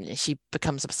her and she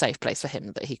becomes a safe place for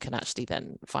him that he can actually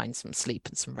then find some sleep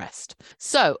and some rest.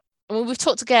 So we've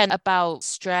talked again about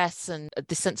stress and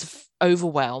this sense of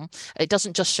overwhelm. It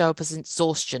doesn't just show up as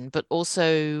exhaustion, but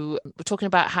also we're talking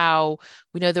about how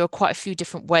we know there are quite a few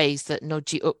different ways that No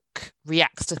Ji-wook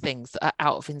reacts to things that are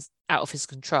out of his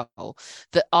control,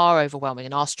 that are overwhelming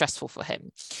and are stressful for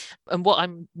him. And what I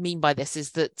mean by this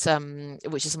is that,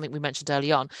 which is something we mentioned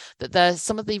early on, that there's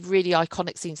some of the really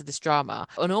iconic scenes of this drama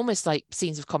and almost like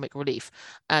scenes of comic relief.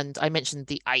 And I mentioned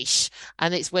the Aish,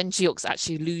 and it's when Ji-wook's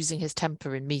actually losing his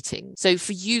temper in meetings. So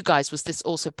for you guys, was this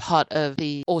also part of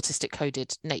the autistic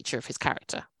coded nature of his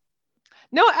character?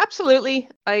 No, absolutely.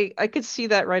 I could see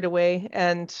that right away.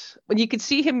 And when you could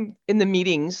see him in the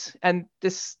meetings, and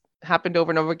this happened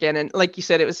over and over again, and like you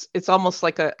said, it's almost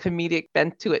like a comedic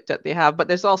bent to it that they have, but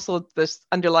there's also this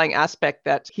underlying aspect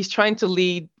that he's trying to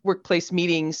lead workplace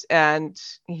meetings, and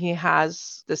he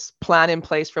has this plan in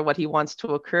place for what he wants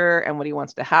to occur and what he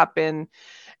wants to happen,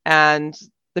 and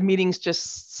the meetings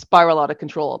just spiral out of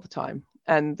control all the time.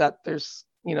 And that there's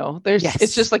Yes.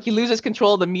 It's just like he loses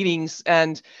control of the meetings,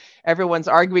 and everyone's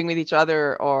arguing with each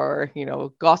other or,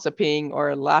 gossiping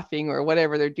or laughing or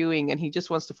whatever they're doing. And he just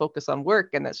wants to focus on work,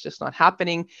 and that's just not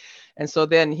happening. And so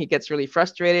then he gets really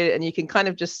frustrated, and you can kind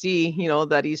of just see,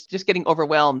 that he's just getting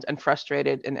overwhelmed and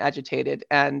frustrated and agitated.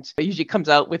 And it usually comes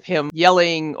out with him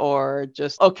yelling or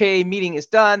just, okay, meeting is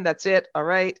done. That's it. All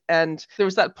right. And there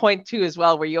was that point too, as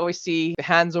well, where you always see the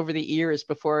hands over the ears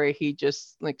before he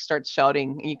just like starts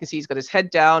shouting. And you can see he's got his head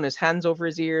down, his hands over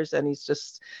his ears, and he's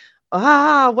just,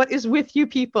 what is with you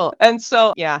people? And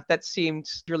so, yeah, that seemed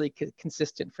really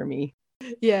consistent for me.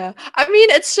 Yeah. I mean,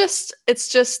 it's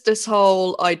just this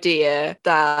whole idea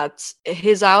that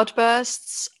his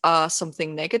outbursts are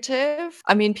something negative.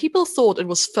 I mean, people thought it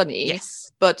was funny.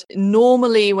 Yes. But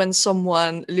normally when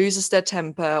someone loses their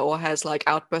temper or has like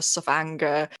outbursts of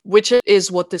anger, which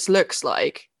is what this looks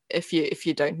like if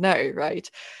you don't know, right?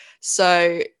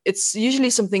 So it's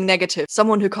usually something negative,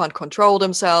 someone who can't control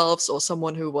themselves, or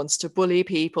someone who wants to bully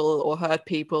people or hurt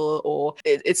people, or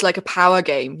it's like a power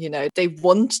game, They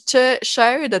want to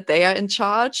show that they are in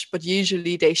charge, but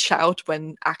usually they shout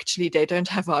when actually they don't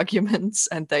have arguments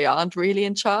and they aren't really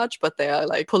in charge, but they are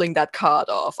like pulling that card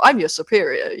off. I'm your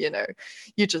superior,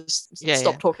 You just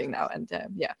stop talking now. And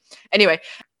Anyway,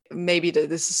 maybe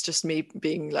this is just me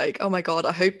being like, oh my God,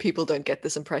 I hope people don't get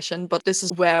this impression. But this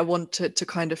is where I wanted to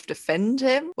kind of defend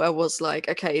him, where I was like,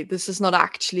 okay, this is not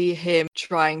actually him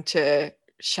trying to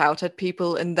shout at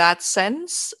people in that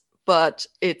sense, but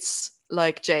it's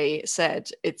like Jay said,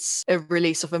 it's a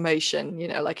release of emotion,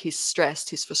 like he's stressed,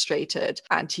 he's frustrated,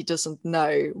 and he doesn't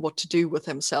know what to do with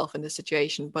himself in the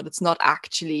situation, but it's not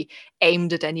actually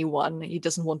aimed at anyone. He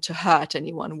doesn't want to hurt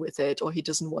anyone with it, or he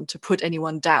doesn't want to put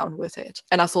anyone down with it.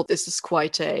 And I thought this is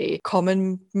quite a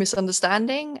common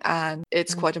misunderstanding, and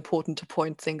it's quite important to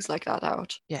point things like that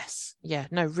out. Yes. Yeah.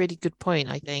 No, really good point,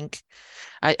 I think.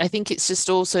 I think it's just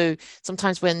also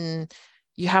sometimes when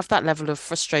you have that level of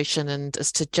frustration, and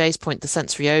as to Jay's point, the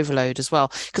sensory overload as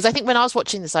well. Because I think when I was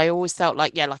watching this, I always felt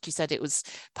like, like you said, it was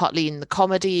partly in the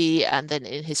comedy and then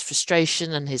in his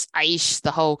frustration and his aish,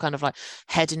 the whole kind of like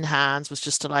head in hands was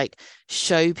just to like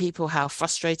show people how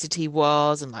frustrated he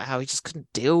was and like how he just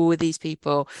couldn't deal with these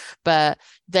people. But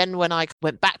then when I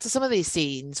went back to some of these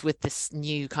scenes with this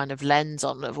new kind of lens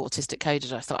on of autistic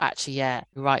coded, I thought, actually, yeah,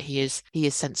 right, he is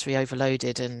sensory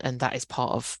overloaded, and that is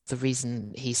part of the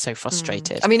reason he's so frustrated.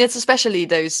 I mean, it's especially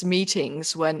those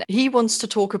meetings when he wants to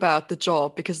talk about the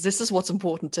job, because this is what's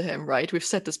important to him, right? We've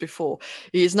said this before.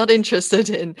 He is not interested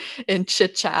in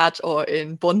chit chat or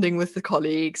in bonding with the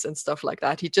colleagues and stuff like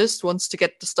that. He just wants to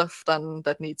get the stuff done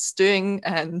that needs doing,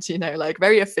 and like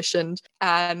very efficient.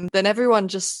 And then everyone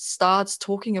just starts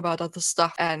talking about other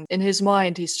stuff, and in his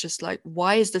mind he's just like,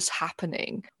 why is this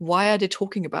happening? Why are they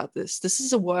talking about this? This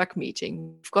is a work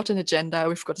meeting. We've got an agenda,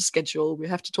 we've got a schedule, we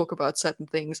have to talk about certain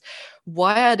things.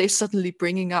 Why are they suddenly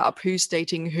bringing up who's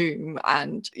dating whom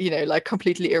and, like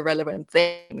completely irrelevant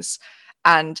things?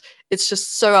 And it's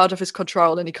just so out of his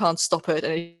control, and he can't stop it,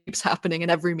 and it keeps happening in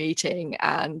every meeting,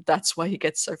 and that's why he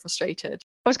gets so frustrated.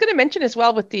 I was going to mention as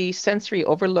well with the sensory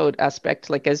overload aspect,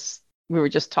 like as we were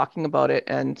just talking about it,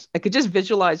 and I could just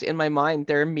visualize in my mind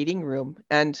their meeting room.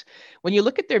 And when you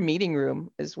look at their meeting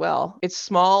room as well, it's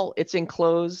small, it's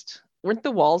enclosed. Weren't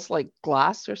the walls like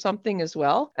glass or something as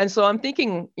well? And so I'm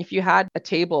thinking, if you had a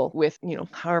table with,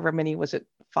 however many was it,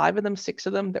 5 of them, 6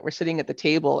 of them that were sitting at the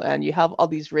table, and you have all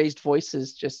these raised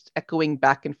voices just echoing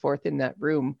back and forth in that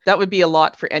room, that would be a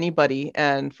lot for anybody.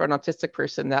 And for an autistic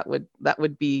person, that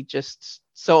would be just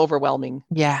so overwhelming.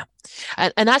 Yeah.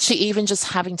 And actually even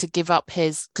just having to give up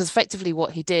because effectively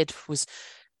what he did was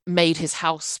made his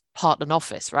house part an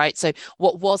office, right? So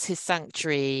what was his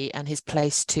sanctuary and his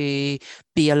place to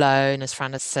be alone, as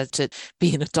Fran has said, to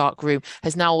be in a dark room,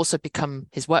 has now also become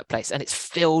his workplace, and it's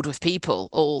filled with people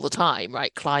all the time,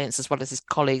 right? Clients as well as his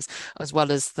colleagues, as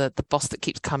well as the boss that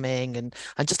keeps coming, and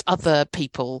just other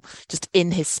people just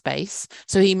in his space.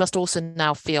 So he must also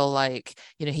now feel like,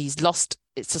 he's lost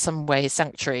it's to some way his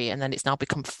sanctuary, and then it's now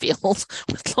become filled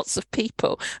with lots of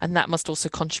people, and that must also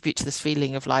contribute to this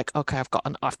feeling of like, okay, I've got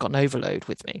an overload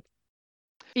with me.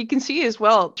 You can see as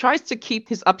well, tries to keep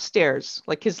his upstairs,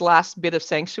 like his last bit of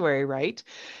sanctuary, right?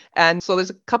 And so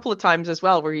there's a couple of times as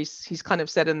well where he's kind of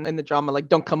said in the drama, like,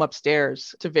 don't come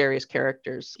upstairs to various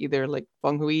characters, either like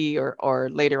Bong Hui or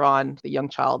later on the young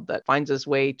child that finds his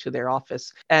way to their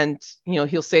office. And,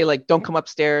 he'll say like, don't come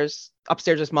upstairs.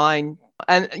 Upstairs is mine.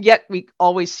 And yet we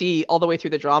always see all the way through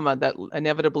the drama that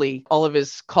inevitably all of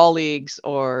his colleagues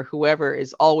or whoever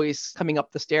is always coming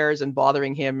up the stairs and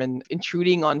bothering him and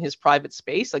intruding on his private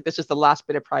space. Like, this is the last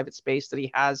bit of private space that he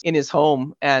has in his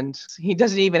home, and he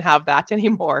doesn't even have that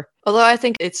anymore. Although I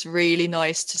think it's really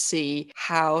nice to see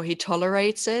how he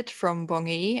tolerates it from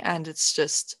Bong-yi, and it's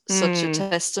just such a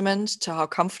testament to how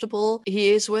comfortable he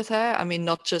is with her. I mean,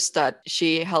 not just that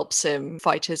she helps him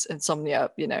fight his insomnia,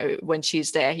 when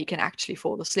she's there, he can actually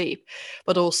fall asleep,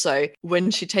 but also when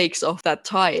she takes off that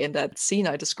tie in that scene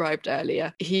I described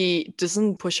earlier, he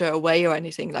doesn't push her away or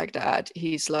anything like that.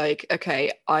 He's like,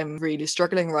 okay, I'm really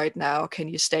struggling right now. Can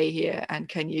you stay here? And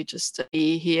can you just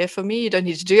be here for me? You don't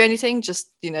need to do anything. Just,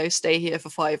 stay here for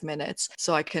 5 minutes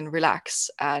so I can relax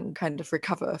and kind of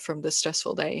recover from this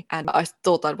stressful day. And I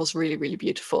thought that was really, really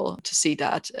beautiful to see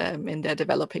that in their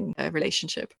developing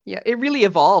relationship. Yeah, it really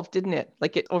evolved, didn't it?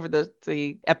 Like it over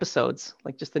the episodes,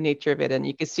 like just the nature of it. And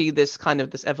you can see this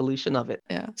evolution of it.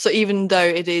 Yeah. So even though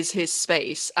it is his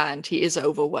space and he is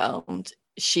overwhelmed,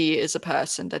 she is a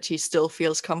person that he still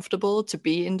feels comfortable to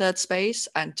be in that space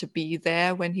and to be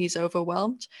there when he's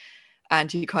overwhelmed. And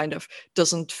he kind of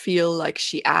doesn't feel like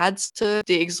she adds to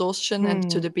the exhaustion and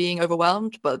to the being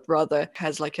overwhelmed, but rather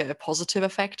has like a positive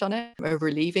effect on it, a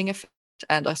relieving effect.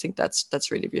 And I think that's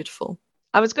really beautiful.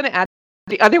 I was going to add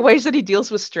the other ways that he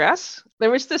deals with stress. There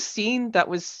was this scene that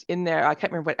was in there. I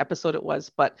can't remember what episode it was,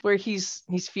 but where he's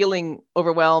feeling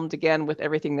overwhelmed again with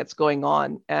everything that's going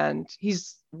on. And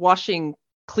he's washing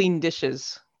clean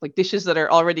dishes, like dishes that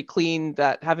are already clean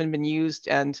that haven't been used.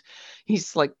 And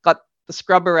he's like got the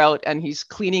scrubber out and he's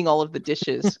cleaning all of the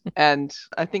dishes. And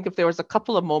I think if there was a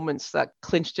couple of moments that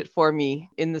clinched it for me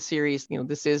in the series,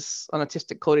 this is an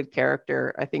autistic coded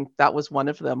character. I think that was one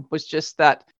of them, was just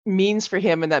that means for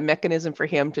him and that mechanism for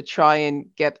him to try and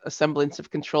get a semblance of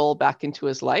control back into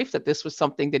his life, that this was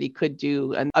something that he could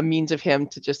do, and a means of him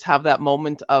to just have that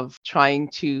moment of trying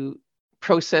to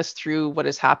process through what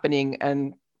is happening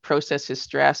and process his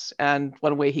stress. And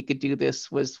one way he could do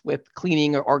this was with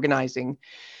cleaning or organizing.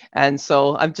 And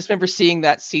so I just remember seeing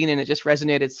that scene and it just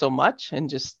resonated so much, and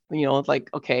just, like,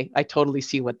 okay, I totally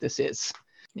see what this is.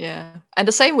 Yeah. And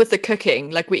the same with the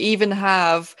cooking. Like we even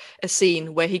have a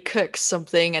scene where he cooks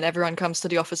something and everyone comes to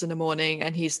the office in the morning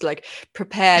and he's like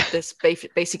prepared this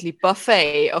basically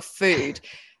buffet of food.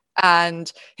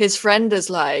 And his friend is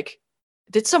like,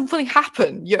 did something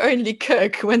happen? You only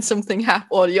cook when something happens,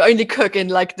 or you only cook in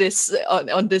like this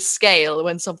on this scale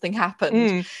when something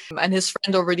happened. And his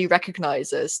friend already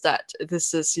recognizes that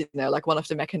this is, like one of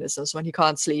the mechanisms when he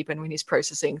can't sleep and when he's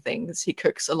processing things, he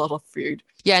cooks a lot of food.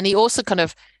 Yeah, and he also kind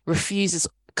of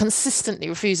consistently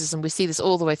refuses, and we see this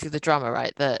all the way through the drama,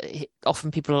 right? That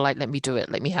often people are like, let me do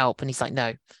it, let me help, and he's like,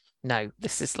 no,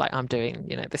 this is like, I'm doing,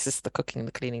 this is the cooking,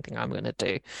 the cleaning thing I'm going to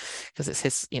do, because it's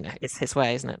his, it's his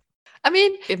way, isn't it? I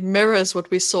mean, it mirrors what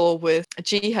we saw with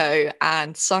Jiho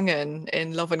and Sungin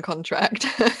in Love and Contract.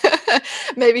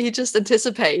 Maybe he just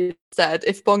anticipates that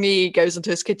if Bong-yi goes into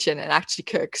his kitchen and actually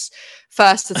cooks,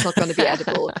 first, it's not going to be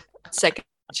edible. Second,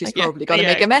 she's probably going to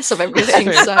make a mess of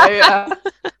everything. So,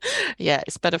 yeah,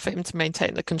 it's better for him to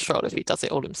maintain the control if he does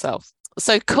it all himself.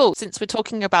 So cool. Since we're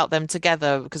talking about them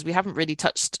together, because we haven't really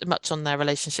touched much on their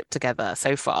relationship together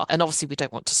so far, and obviously we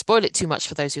don't want to spoil it too much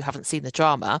for those who haven't seen the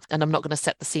drama, and I'm not going to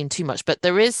set the scene too much, but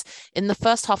there is, in the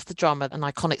first half of the drama, an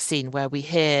iconic scene where we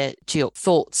hear Jiok's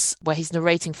thoughts, where he's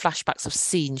narrating flashbacks of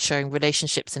scenes showing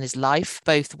relationships in his life,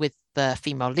 both with the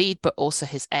female lead, but also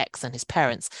his ex and his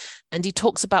parents. And he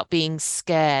talks about being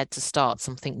scared to start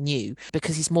something new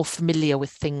because he's more familiar with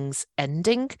things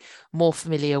ending, more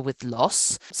familiar with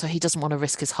loss. So he doesn't want to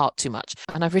risk his heart too much.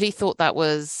 And I really thought it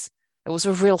was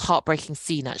a real heartbreaking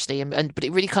scene, actually. But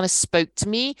it really kind of spoke to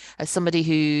me as somebody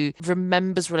who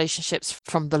remembers relationships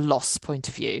from the loss point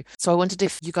of view. So I wondered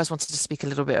if you guys wanted to speak a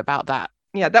little bit about that.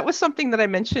 Yeah, that was something that I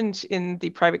mentioned in the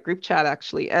private group chat,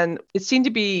 actually. And it seemed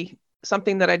to be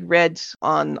something that I'd read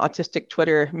on autistic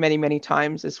Twitter many, many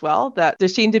times as well, that there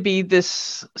seemed to be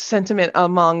this sentiment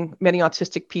among many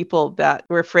autistic people that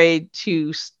were afraid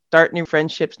to start new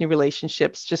friendships, new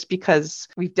relationships, just because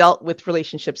we've dealt with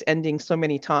relationships ending so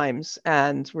many times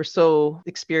and we're so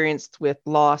experienced with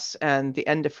loss and the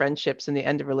end of friendships and the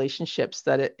end of relationships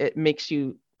that it makes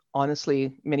you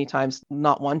honestly many times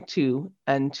not want to,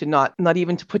 and to not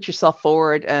even to put yourself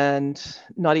forward and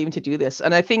not even to do this.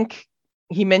 And I think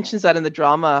he mentions that in the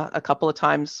drama a couple of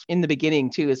times in the beginning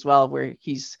too, as well, where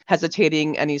he's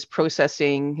hesitating and he's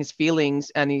processing his feelings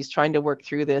and he's trying to work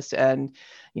through this. And,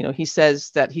 he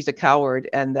says that he's a coward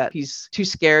and that he's too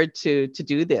scared to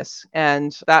do this.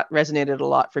 And that resonated a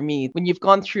lot for me. When you've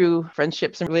gone through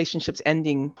friendships and relationships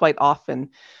ending quite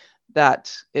often,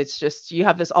 that it's just, you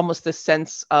have almost this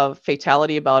sense of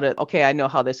fatality about it. Okay, I know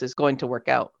how this is going to work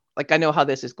out. Like, I know how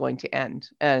this is going to end,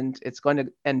 and it's going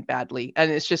to end badly.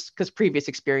 And it's just because previous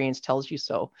experience tells you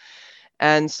so.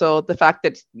 And so the fact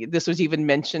that this was even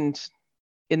mentioned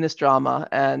in this drama,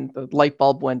 and the light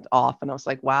bulb went off, and I was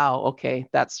like, wow, okay,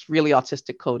 that's really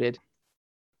autistic coded.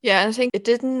 Yeah, and I think it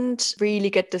didn't really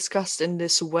get discussed in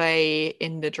this way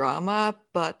in the drama,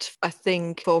 but I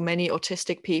think for many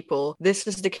autistic people, this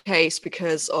is the case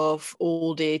because of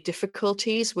all the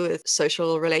difficulties with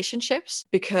social relationships.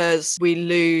 Because we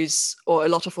lose, or a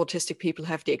lot of autistic people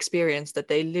have the experience that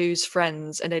they lose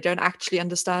friends and they don't actually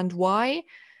understand why.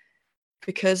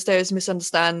 Because there's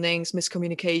misunderstandings,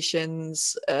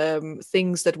 miscommunications,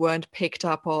 things that weren't picked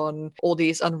up on, all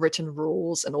these unwritten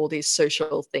rules and all these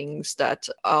social things that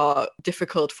are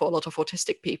difficult for a lot of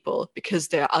autistic people because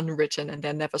they're unwritten and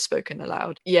they're never spoken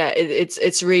aloud. Yeah,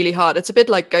 it's really hard. It's a bit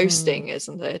like ghosting,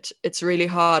 isn't it? It's really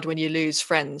hard when you lose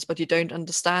friends, but you don't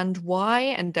understand why,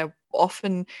 and there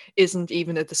often isn't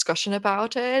even a discussion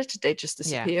about it. They just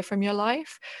disappear from your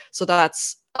life. So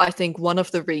that's, I think, one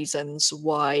of the reasons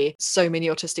why so many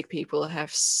autistic people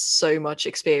have so much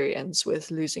experience with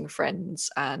losing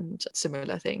friends and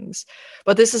similar things.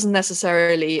 But this isn't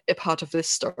necessarily a part of this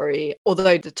story.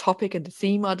 Although the topic and the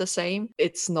theme are the same,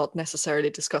 it's not necessarily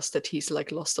discussed that he's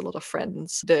like lost a lot of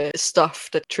friends. The stuff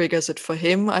that triggers it for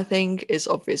him, I think, is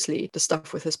obviously the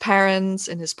stuff with his parents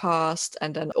in his past,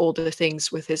 and then all the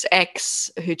things with his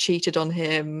ex who cheated on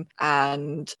him,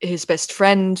 and his best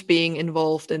friend being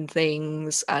involved in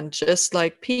things, and just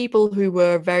like people who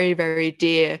were very, very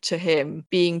dear to him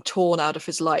being torn out of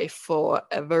his life for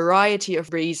a variety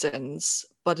of reasons.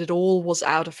 But it all was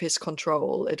out of his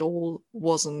control. It all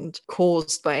wasn't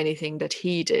caused by anything that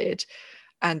he did.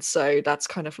 And so that's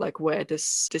kind of like where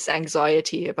this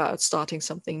anxiety about starting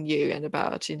something new and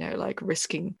about, like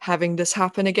risking having this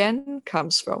happen again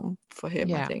comes from for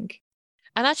him, I think.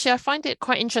 And actually, I find it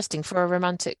quite interesting for a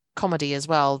romantic comedy as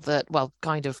well,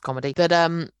 kind of comedy,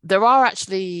 that there are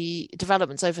actually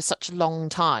developments over such a long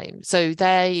time. So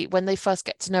when they first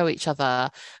get to know each other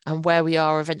and where we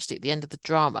are eventually at the end of the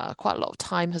drama, quite a lot of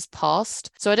time has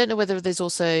passed. So I don't know whether there's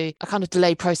also a kind of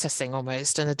delay processing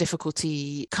almost, and a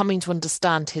difficulty coming to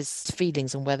understand his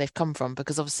feelings and where they've come from,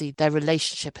 because obviously their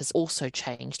relationship has also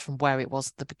changed from where it was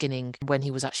at the beginning when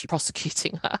he was actually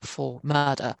prosecuting her for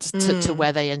murder to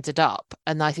where they ended up.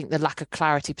 And I think the lack of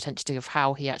clarity potentially of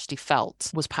how he actually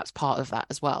felt was perhaps part of that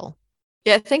as well.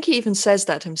 Yeah, I think he even says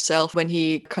that himself when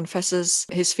he confesses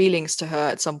his feelings to her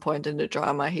at some point in the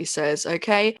drama. He says,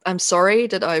 okay, I'm sorry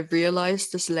that I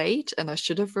realized this late and I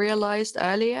should have realized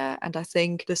earlier. And I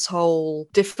think this whole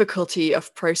difficulty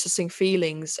of processing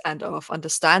feelings and of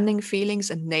understanding feelings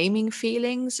and naming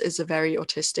feelings is a very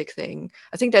autistic thing.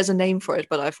 I think there's a name for it,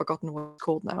 but I've forgotten what it's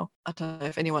called now. I don't know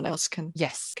if anyone else can.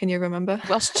 Yes. Can you remember?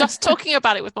 Well, I was just talking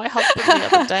about it with my husband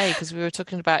the other day, because we were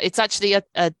talking about it's actually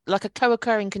like a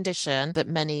co-occurring condition that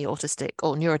many autistic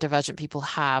or neurodivergent people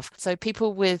have. So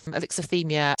people with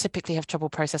alexithymia typically have trouble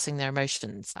processing their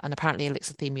emotions. And apparently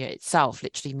alexithymia itself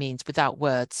literally means without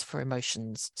words for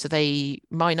emotions. So they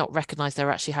might not recognize they're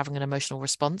actually having an emotional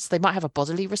response. They might have a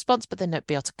bodily response, but they not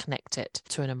be able to connect it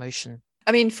to an emotion.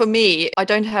 I mean, for me, I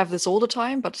don't have this all the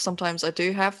time, but sometimes I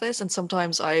do have this, and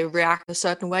sometimes I react a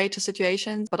certain way to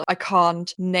situations, but I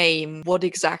can't name what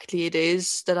exactly it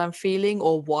is that I'm feeling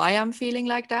or why I'm feeling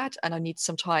like that. And I need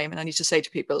some time, and I need to say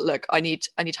to people, look, I need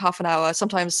half an hour,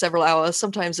 sometimes several hours,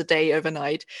 sometimes a day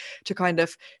overnight to kind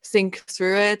of think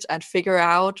through it and figure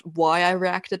out why I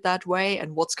reacted that way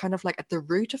and what's kind of like at the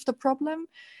root of the problem.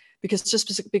 Because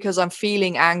just because I'm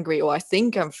feeling angry or I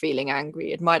think I'm feeling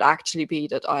angry, it might actually be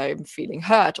that I'm feeling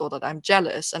hurt or that I'm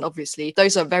jealous. And obviously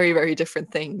those are very, very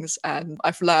different things. And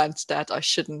I've learned that I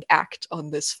shouldn't act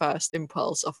on this first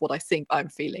impulse of what I think I'm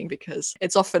feeling, because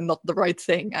it's often not the right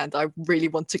thing. And I really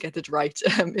want to get it right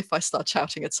if I start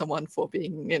shouting at someone for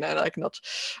being,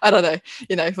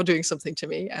 for doing something to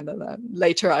me. And then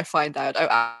later I find out, oh,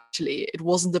 actually, it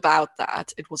wasn't about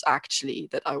that. It was actually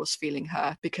that I was feeling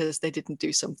hurt because they didn't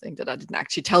do something that I didn't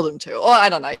actually tell them to, or I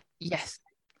don't know. Yes.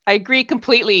 I agree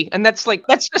completely. And that's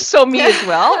just so me as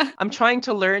well. I'm trying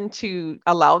to learn to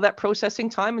allow that processing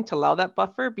time and to allow that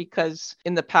buffer, because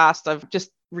in the past I've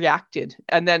just reacted.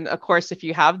 And then, of course, if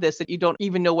you have this, that you don't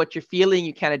even know what you're feeling,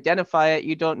 you can't identify it,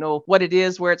 you don't know what it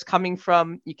is, where it's coming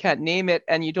from, you can't name it,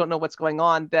 and you don't know what's going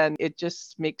on, then it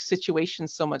just makes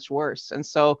situations so much worse. And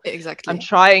so exactly, I'm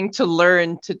trying to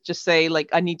learn to just say,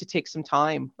 I need to take some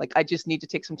time. I just need to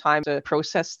take some time to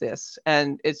process this.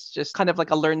 And it's just kind of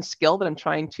like a learned skill that I'm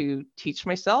trying to teach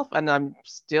myself, and I'm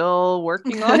still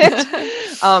working on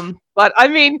it. But I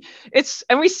mean,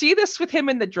 and we see this with him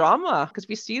in the drama, because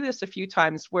we see this a few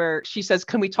times where she says,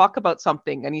 can we talk about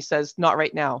something? And he says, not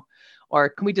right now. or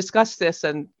can we discuss this?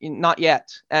 And not yet.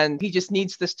 And he just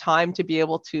needs this time to be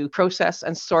able to process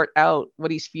and sort out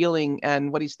what he's feeling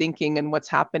and what he's thinking and what's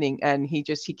happening. And he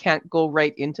can't go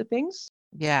right into things.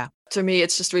 Yeah. To me,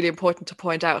 it's just really important to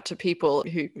point out to people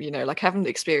who, like haven't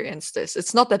experienced this.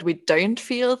 It's not that we don't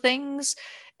feel things.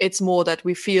 It's more that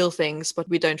we feel things, but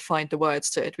we don't find the words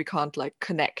to it. We can't like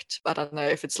connect. I don't know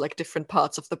if it's like different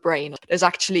parts of the brain. There's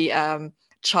actually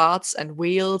charts and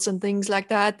wheels and things like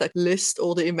that list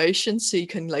all the emotions, so you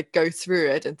can like go through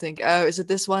it and think, oh, is it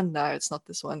this one? No, it's not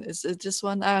this one. Is it this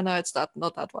one? Oh no, it's not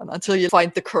that one, until you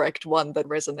find the correct one that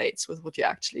resonates with what you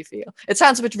actually feel. It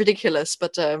sounds a bit ridiculous,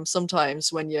 but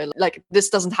sometimes when you're like, this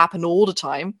doesn't happen all the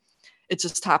time. It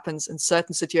just happens in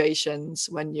certain situations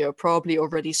when you're probably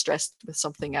already stressed with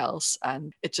something else,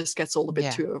 and it just gets all a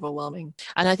bit too overwhelming.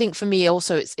 And I think for me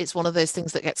also, it's one of those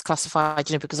things that gets classified,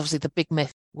 because obviously the big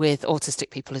myth with autistic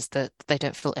people is that they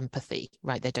don't feel empathy,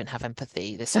 right? They don't have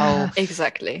empathy. This whole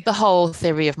exactly the whole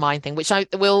theory of mind thing, which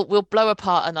we'll blow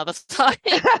apart another time.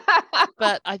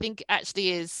 But I think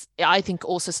actually is, I think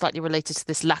also slightly related to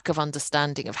this lack of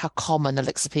understanding of how common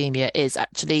alexithymia is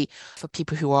actually for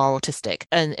people who are autistic,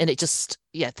 and it just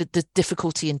the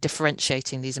difficulty in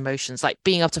differentiating these emotions, like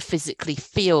being able to physically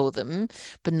feel them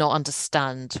but not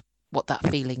understand what that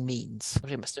feeling means.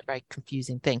 It must be a very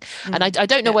confusing thing. And I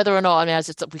don't know whether or not,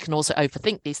 we can also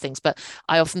overthink these things, but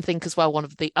I often think as well, one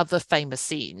of the other famous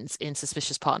scenes in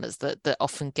Suspicious Partners that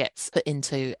often gets put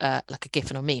into like a gif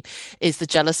and a meme is the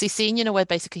jealousy scene, where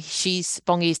basically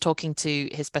Bongi's talking to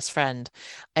his best friend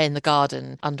in the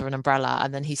garden under an umbrella,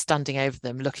 and then he's standing over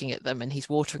them looking at them, and he's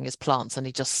watering his plants, and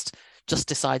he just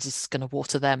decides he's going to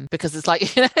water them because it's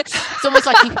like, it's almost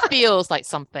like he feels like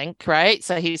something, right?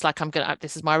 So he's like,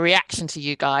 this is my reaction to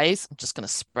you guys. I'm just going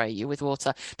to spray you with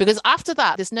water. Because after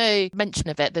that, there's no mention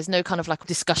of it. There's no kind of like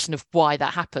discussion of why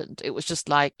that happened. It was just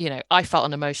like, I felt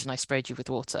an emotion. I sprayed you with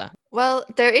water. Well,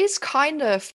 there is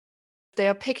they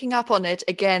are picking up on it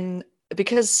again,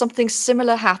 because something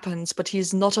similar happens, but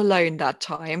he's not alone that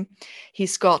time.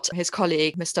 He's got his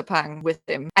colleague, Mr. Pang, with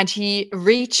him, and he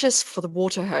reaches for the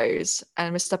water hose,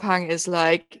 and Mr. Pang is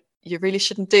like, you really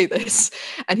shouldn't do this.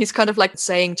 And he's kind of like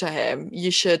saying to him,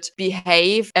 you should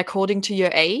behave according to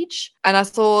your age. And I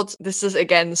thought this is,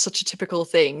 again, such a typical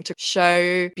thing to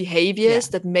show behaviors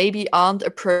that maybe aren't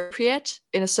appropriate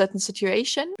in a certain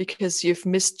situation because you've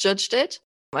misjudged it.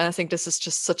 And I think this is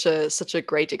just such a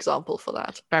great example for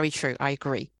that. Very true. I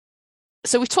agree.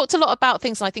 So we've talked a lot about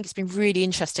things, and I think it's been really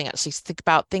interesting actually to think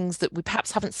about things that we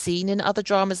perhaps haven't seen in other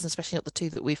dramas, and especially not the two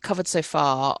that we've covered so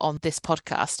far on this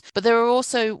podcast. But there are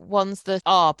also ones that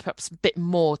are perhaps a bit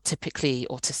more typically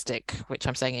autistic, which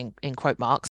I'm saying in quote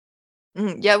marks.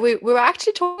 Yeah, we were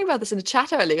actually talking about this in the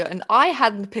chat earlier, and I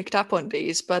hadn't picked up on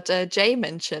these, but Jay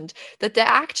mentioned that there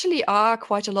actually are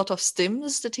quite a lot of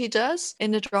stims that he does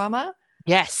in the drama.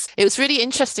 Yes, it was really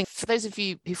interesting. For those of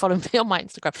you who follow me on my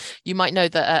Instagram, you might know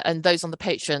that, and those on the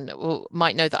Patreon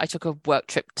might know that I took a work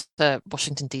trip to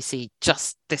Washington, D.C.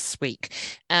 just this week.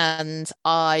 And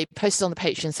I posted on the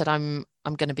Patreon and said, I'm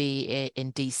going to be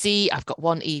in DC. I've got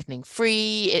one evening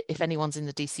free. If anyone's in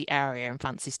the DC area and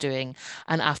fancies doing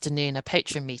an afternoon, a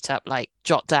Patreon meetup, like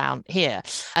jot down here.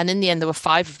 And in the end, there were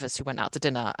 5 of us who went out to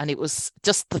dinner, and it was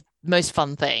just the most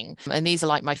fun thing. And these are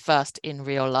like my first in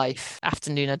real life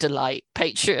afternoon of delight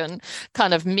Patreon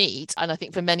kind of meet. And I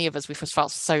think for many of us, we just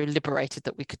felt so liberated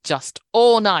that we could just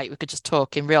all night, we could just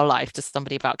talk in real life to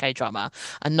somebody about K-drama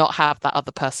and not have that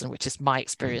other person, which is my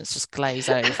experience, just glaze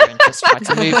over and just try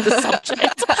to move the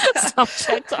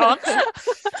subject on.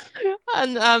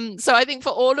 And so I think for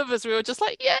all of us, we were just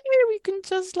like, yeah, we can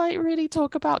just like really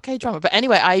talk about K-drama. But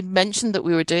anyway, I mentioned that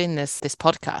we were doing this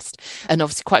podcast, and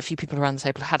obviously quite a few people around the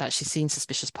table had actually seen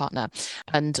Suspicious Partner.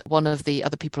 And one of the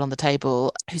other people on the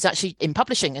table who's actually in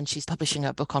publishing, and she's publishing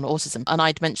a book on autism, and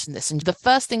I'd mentioned this, and the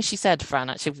first thing she said, Fran,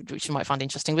 actually, which you might find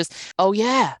interesting, was, oh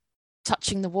yeah,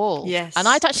 touching the wall. Yes. And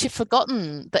I'd actually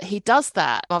forgotten that he does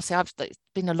that. Obviously, it's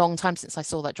been a long time since I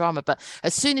saw that drama, but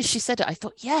as soon as she said it, I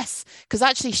thought, yes, because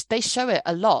actually they show it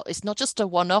a lot. It's not just a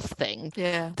one-off thing.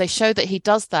 Yeah. They show that he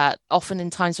does that often in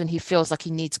times when he feels like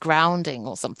he needs grounding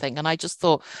or something. And I just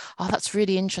thought, oh, that's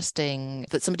really interesting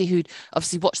that somebody who'd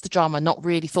obviously watched the drama, not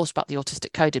really thought about the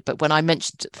autistic coded, but when I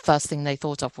mentioned it, the first thing they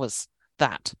thought of was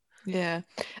that. Yeah,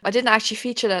 I didn't actually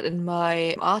feature that in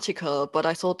my article, but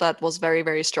I thought that was very,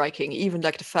 very striking, even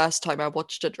like the first time I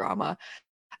watched the drama.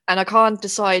 And I can't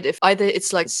decide if either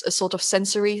it's like a sort of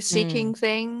sensory seeking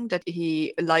thing that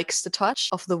he likes the touch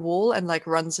of the wall and like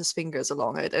runs his fingers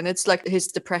along it. And it's like his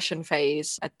depression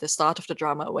phase at the start of the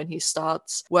drama when he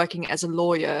starts working as a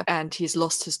lawyer and he's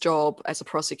lost his job as a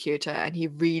prosecutor and he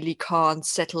really can't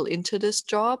settle into this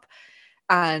job.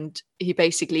 And he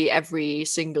basically every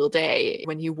single day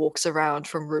when he walks around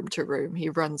from room to room, he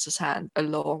runs his hand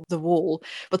along the wall.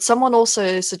 But someone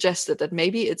also suggested that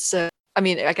maybe it's I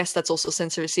mean, I guess that's also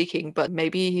sensory seeking, but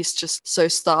maybe he's just so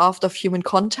starved of human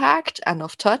contact and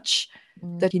of touch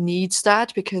that he needs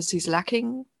that because he's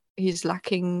lacking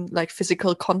like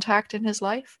physical contact in his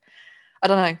life. I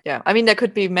don't know. Yeah. I mean, there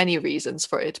could be many reasons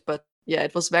for it, but yeah,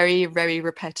 it was very, very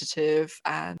repetitive.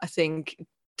 And I think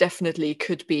definitely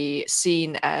could be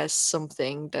seen as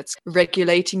something that's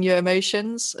regulating your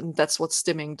emotions. And that's what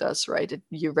stimming does, right?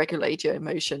 You regulate your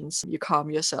emotions, you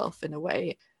calm yourself in a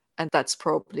way. And that's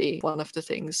probably one of the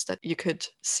things that you could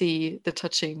see the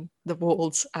touching the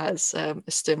walls as a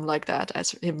stim like that,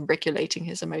 as him regulating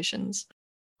his emotions.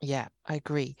 Yeah, I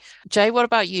agree. Jay, what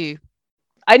about you?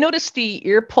 I noticed the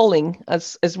ear pulling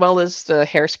as well as the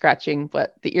hair scratching,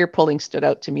 but the ear pulling stood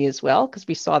out to me as well because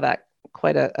we saw that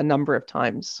quite a number of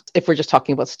times. If we're just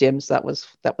talking about stims, that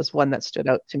was one that stood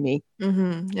out to me.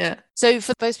 Yeah. So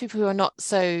for those people who are not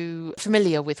so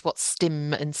familiar with what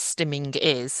stim and stimming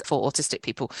is for autistic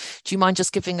people, do you mind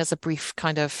just giving us a brief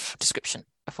kind of description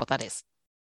of what that is?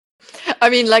 I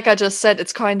mean, like I just said,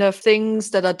 it's kind of things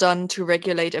that are done to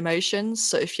regulate emotions.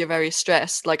 So if you're very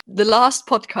stressed, like the last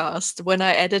podcast, when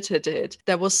I edited it,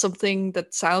 there was something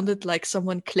that sounded like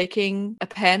someone clicking a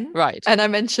pen. Right. And I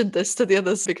mentioned this to the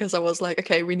others because I was like,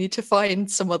 okay, we need to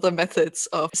find some other methods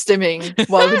of stimming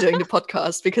while we're doing the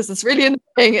podcast because it's really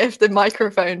annoying if the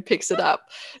microphone picks it up.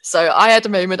 So I, at the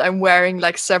moment, I'm wearing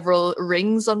like several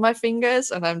rings on my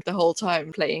fingers and I'm the whole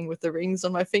time playing with the rings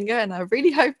on my finger. And I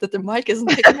really hope that the mic isn't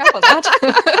picking up on that.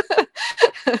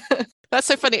 That's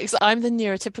so funny because I'm the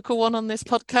neurotypical one on this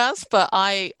podcast, but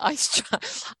I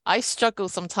struggle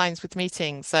sometimes with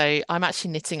meetings. So I'm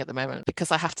actually knitting at the moment because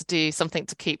I have to do something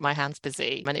to keep my hands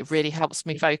busy, and it really helps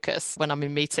me focus when I'm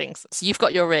in meetings. So you've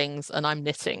got your rings, and I'm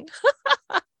knitting.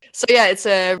 So yeah, it's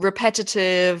a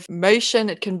repetitive motion.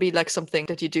 It can be like something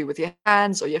that you do with your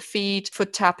hands or your feet,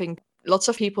 foot tapping. Lots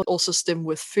of people also stim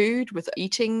with food, with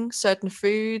eating certain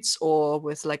foods or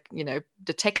with like,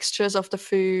 the textures of the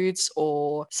foods,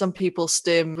 or some people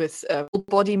stim with full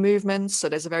body movements. So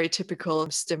there's a very typical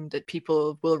stim that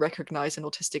people will recognize in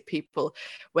autistic people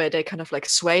where they kind of like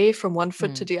sway from one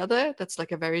foot to the other. That's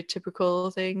like a very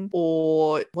typical thing.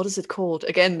 Or what is it called?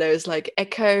 Again, there's like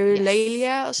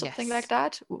echolalia or something like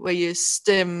that, where you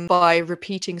stim by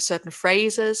repeating certain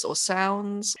phrases or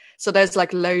sounds. So there's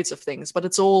like loads of things, but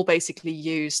it's all basically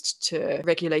used to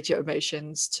regulate your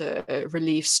emotions, to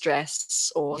relieve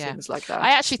stress or things like that.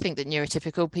 I actually think that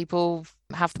neurotypical people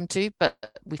have them too, but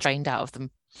we trained out of them,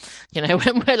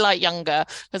 when we're like younger,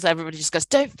 because everybody just goes,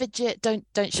 don't fidget,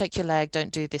 don't shake your leg,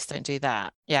 don't do this, don't do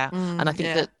that. And I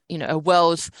think that, a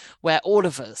world where all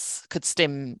of us could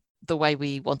stim the way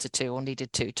we wanted to or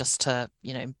needed to, just to,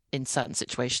 in certain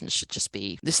situations, should just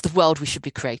be this is the world we should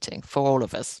be creating for all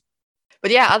of us. But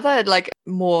yeah, other like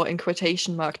more in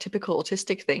quotation mark typical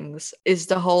autistic things is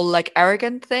the whole like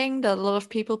arrogant thing that a lot of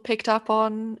people picked up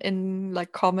on in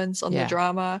like comments on the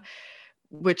drama,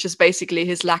 which is basically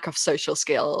his lack of social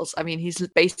skills. I mean, he's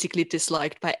basically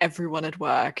disliked by everyone at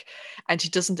work, and he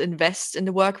doesn't invest in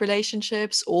the work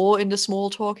relationships or in the small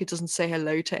talk. He doesn't say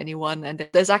hello to anyone. And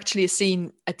there's actually a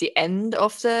scene at the end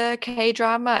of the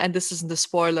K-drama, and this isn't a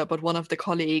spoiler, but one of the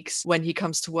colleagues, when he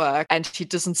comes to work and he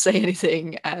doesn't say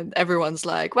anything, and everyone's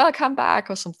like, well, come back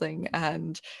or something.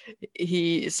 And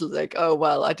he is like, oh,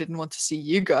 well, I didn't want to see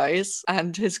you guys.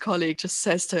 And his colleague just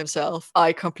says to himself,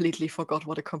 I completely forgot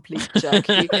what a complete jerk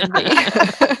you can be.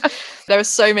 There are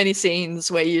so many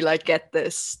scenes where you like get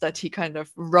this, that he kind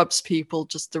of rubs people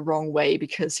just the wrong way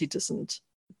because he doesn't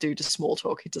do the small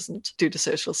talk, he doesn't do the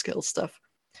social skills stuff.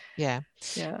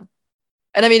 And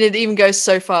I mean, it even goes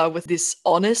so far with this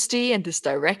honesty and this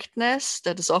directness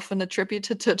that is often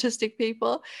attributed to autistic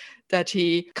people, that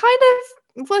he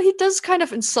does kind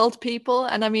of insult people.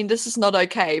 And I mean, this is not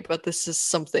okay, but this is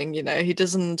something, he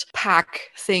doesn't pack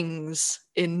things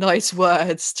in nice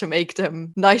words to make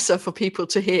them nicer for people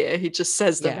to hear. He just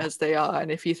says them as they are. And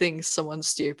if he thinks someone's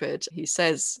stupid, he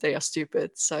says they are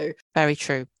stupid. So very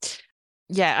true.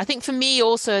 Yeah, I think for me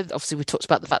also, obviously we talked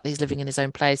about the fact that he's living in his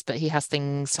own place, but he has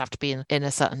things have to be in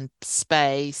a certain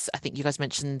space. I think you guys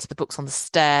mentioned the books on the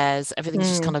stairs. Everything's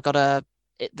just kind of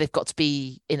they've got to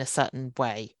be in a certain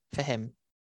way for him.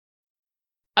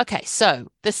 Okay,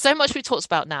 so there's so much we talked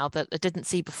about now that I didn't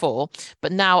see before,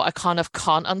 but now I kind of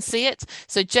can't unsee it.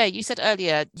 So, Jay, you said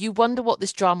earlier you wonder what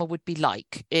this drama would be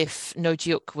like if No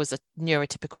Jiuk was a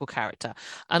neurotypical character.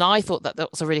 And I thought that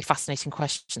that was a really fascinating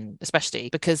question, especially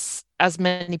because, as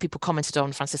many people commented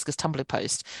on Francisca's Tumblr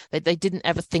post, they didn't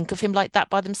ever think of him like that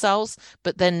by themselves.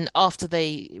 But then after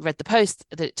they read the post,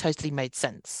 that it totally made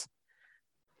sense.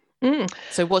 Mm.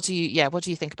 So, what do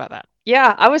you think about that?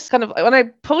 Yeah, I was kind of when I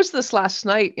posted this last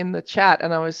night in the chat,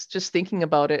 and I was just thinking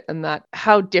about it and that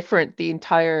how different the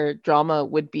entire drama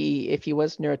would be if he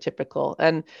was neurotypical.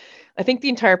 And I think the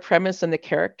entire premise and the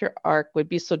character arc would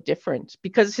be so different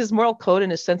because his moral code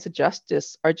and his sense of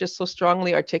justice are just so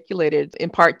strongly articulated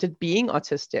in part to being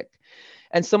autistic.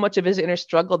 And so much of his inner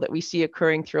struggle that we see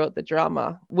occurring throughout the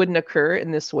drama wouldn't occur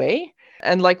in this way.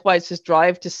 And likewise, his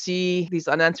drive to see these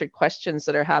unanswered questions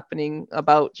that are happening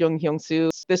about Jung Hyung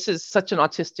Soo. This is such an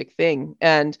autistic thing.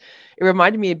 And it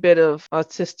reminded me a bit of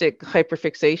autistic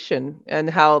hyperfixation and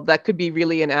how that could be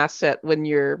really an asset when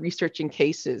you're researching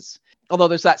cases. Although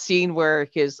there's that scene where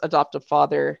his adoptive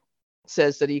father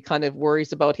says that he kind of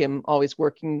worries about him always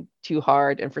working too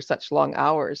hard and for such long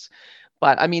hours.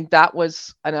 But I mean, that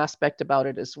was an aspect about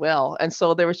it as well. And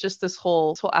so there was just this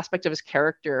whole aspect of his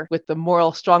character with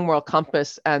the strong moral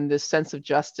compass and this sense of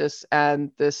justice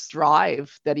and this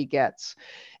drive that he gets.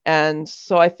 And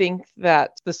so I think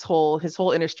that his whole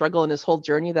inner struggle and his whole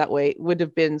journey that way would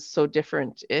have been so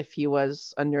different if he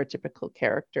was a neurotypical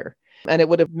character. And it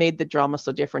would have made the drama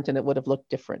so different and it would have looked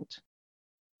different.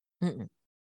 Mm-mm.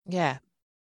 Yeah,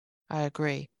 I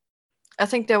agree. I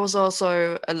think there was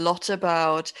also a lot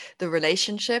about the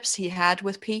relationships he had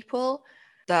with people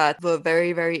that were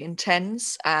very, very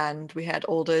intense. And we had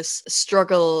all this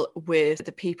struggle with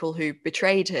the people who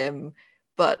betrayed him.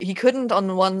 But he couldn't,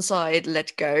 on one side,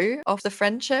 let go of the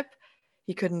friendship.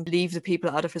 He couldn't leave the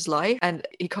people out of his life. And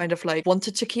he kind of like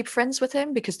wanted to keep friends with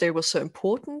him because they were so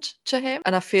important to him.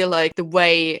 And I feel like the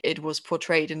way it was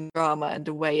portrayed in drama and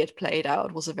the way it played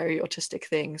out was a very autistic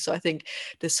thing. So I think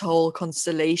this whole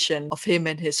constellation of him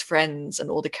and his friends and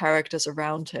all the characters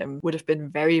around him would have been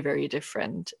very, very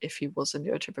different if he was a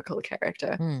neurotypical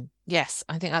character. Yes,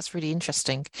 I think that's really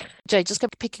interesting. Jay, just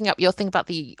picking up your thing about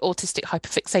the autistic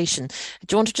hyperfixation.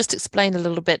 Do you want to just explain a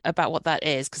little bit about what that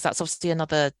is? Because that's obviously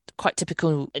another quite typical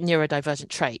neurodivergent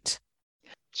trait.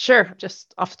 Sure,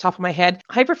 just off the top of my head.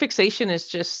 Hyperfixation is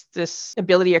just this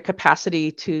ability or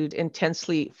capacity to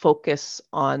intensely focus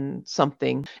on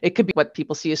something. It could be what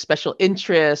people see as special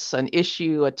interests, an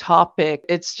issue, a topic.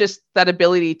 It's just that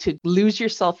ability to lose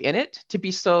yourself in it, to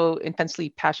be so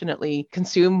intensely, passionately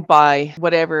consumed by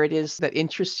whatever it is that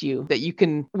interests you, that you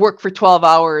can work for 12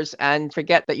 hours and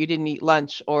forget that you didn't eat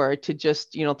lunch, or to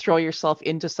just, throw yourself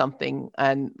into something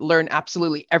and learn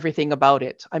absolutely everything about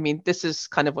it. I mean, this is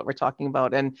kind of what we're talking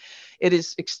about. And it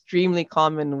is extremely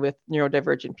common with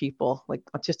neurodivergent people, like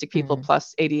autistic people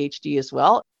plus ADHD as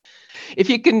well. If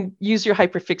you can use your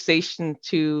hyperfixation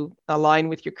to align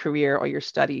with your career or your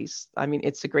studies, I mean,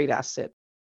 it's a great asset.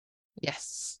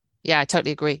 Yes. Yeah, I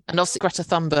totally agree. And also Greta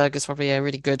Thunberg is probably a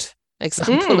really good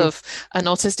example of an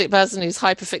autistic person who's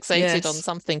hyperfixated on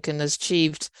something and has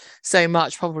achieved so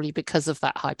much probably because of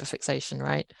that hyperfixation,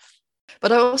 right?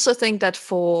 But I also think that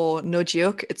for No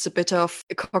Jiuk, it's a bit of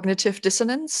a cognitive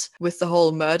dissonance with the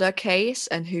whole murder case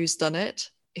and who's done it.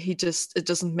 It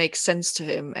doesn't make sense to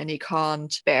him and he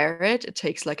can't bear it. It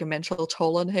takes like a mental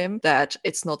toll on him that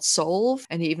it's not solved.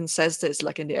 And he even says this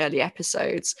like in the early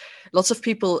episodes. Lots of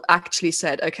people actually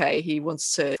said, okay, he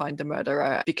wants to find the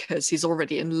murderer because he's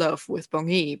already in love with Bong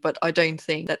Hee. But I don't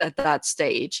think that at that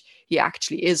stage he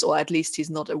actually is, or at least he's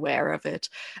not aware of it.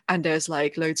 And there's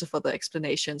like loads of other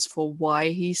explanations for why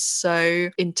he's so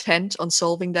intent on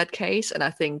solving that case. And I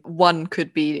think one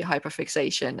could be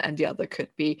hyperfixation and the other could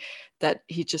be that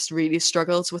he just really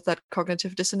struggles with that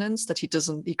cognitive dissonance, that he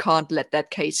can't let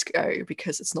that case go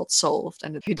because it's not solved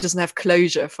and he doesn't have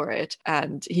closure for it.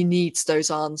 And he needs those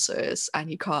answers and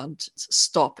he can't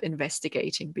stop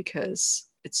investigating because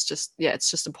it's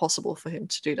just impossible for him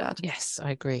to do that. Yes,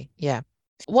 I agree. Yeah.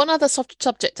 One other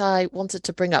subject I wanted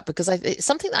to bring up, because it's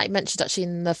something that I mentioned actually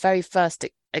in the very first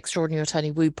Extraordinary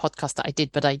Attorney Woo podcast that I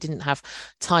did, but I didn't have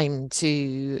time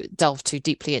to delve too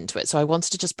deeply into it. So I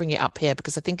wanted to just bring it up here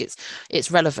because I think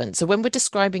it's relevant. So when we're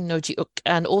describing No Ji-uk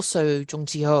and also Jung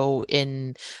Ji-ho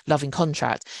in Loving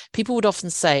Contract, people would often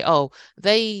say, oh,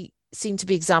 they seem to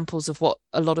be examples of what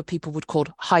a lot of people would call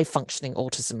high functioning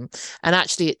autism. And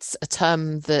actually it's a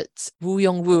term that Woo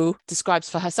Young-woo describes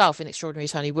for herself in Extraordinary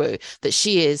Attorney Woo, that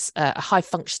she is a high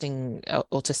functioning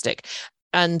autistic.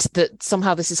 and that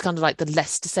somehow this is kind of like the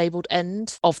less disabled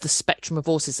end of the spectrum of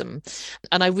autism.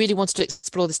 And I really wanted to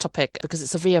explore this topic because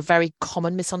it's a very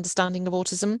common misunderstanding of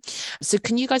autism. So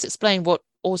can you guys explain what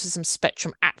autism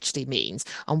spectrum actually means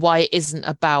and why it isn't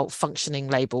about functioning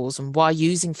labels, and why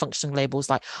using functioning labels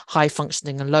like high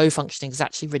functioning and low functioning is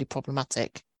actually really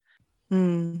problematic?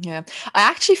 Yeah, I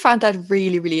actually found that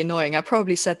really annoying. I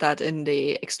probably said that in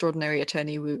the Extraordinary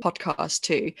Attorney Woo podcast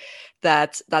too,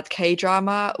 that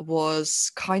K-drama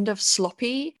was kind of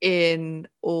sloppy in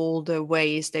all the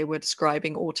ways they were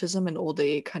describing autism and all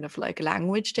the kind of like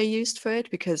language they used for it,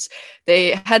 because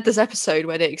they had this episode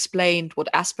where they explained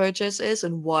what Asperger's is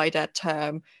and why that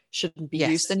term shouldn't be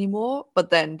used Yes, anymore, but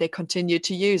then they continued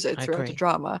to use it I throughout the agree.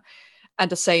 drama. And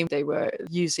the same, they were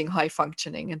using high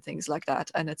functioning and things like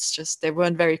that, and it's just they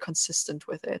weren't very consistent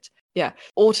with it. Yeah,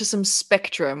 autism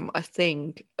spectrum, I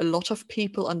think a lot of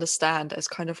people understand as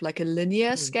kind of like a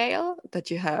linear scale, that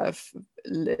you have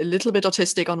a little bit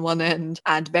autistic on one end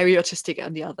and very autistic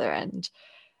on the other end.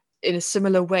 In a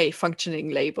similar way,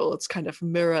 functioning labels kind of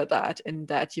mirror that, in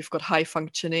that you've got high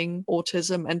functioning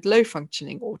autism and low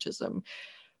functioning autism,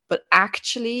 but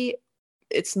actually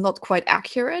it's not quite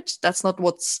accurate. That's not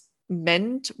what's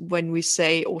meant when we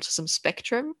say autism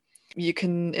spectrum. You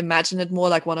can imagine it more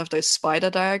like one of those spider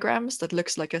diagrams that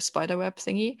looks like a spider web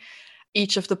thingy.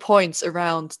 Each of the points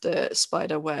around the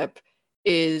spider web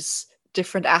is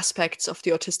different aspects of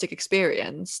the autistic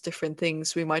experience, different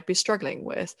things we might be struggling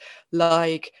with,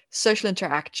 like social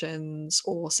interactions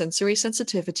or sensory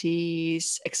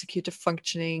sensitivities, executive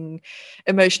functioning,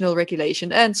 emotional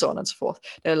regulation, and so on and so forth.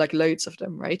 There are like loads of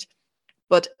them, right?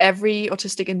 But every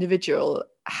autistic individual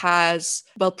has,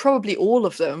 well, probably all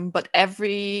of them, but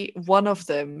every one of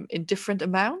them in different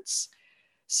amounts.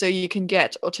 So you can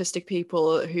get autistic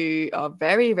people who are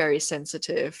very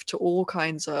sensitive to all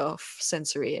kinds of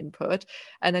sensory input.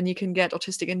 And then you can get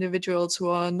autistic individuals who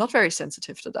are not very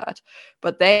sensitive to that,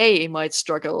 but they might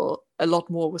struggle a lot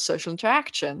more with social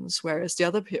interactions, whereas the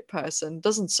other person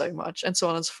doesn't so much, and so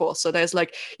on and so forth. So there's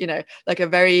like, like a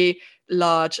very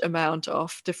large amount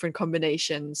of different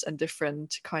combinations and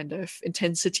different kind of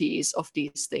intensities of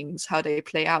these things, how they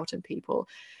play out in people.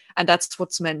 And that's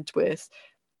what's meant with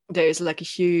there's like a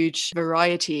huge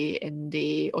variety in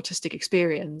the autistic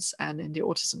experience and in the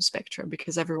autism spectrum,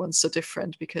 because everyone's so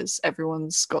different, because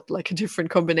everyone's got like a different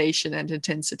combination and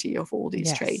intensity of all these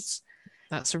Yes, traits.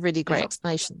 that's a really great Yeah.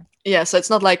 explanation. Yeah, so it's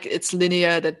not like it's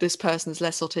linear that this person is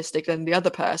less autistic than the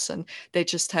other person. They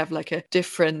just have like a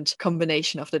different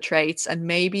combination of the traits, and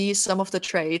maybe some of the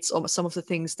traits or some of the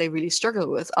things they really struggle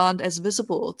with aren't as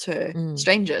visible to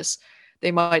strangers.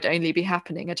 They might only be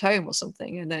happening at home or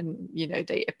something, and then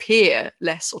they appear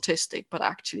less autistic, but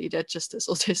actually they're just as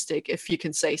autistic, if you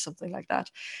can say something like that,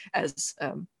 as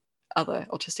other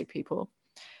autistic people.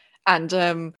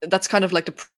 And that's kind of like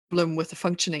the problem with the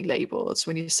functioning labels.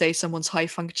 When you say someone's high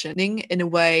functioning, in a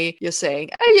way you're saying,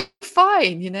 oh, you're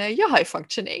fine, you're high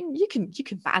functioning, you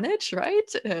can manage,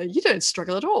 right? You don't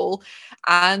struggle at all.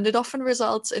 And it often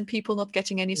results in people not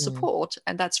getting any support,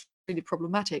 and that's really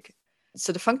problematic.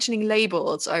 So the functioning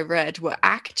labels I read were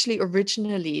actually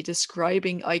originally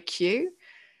describing IQ.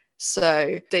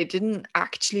 So they didn't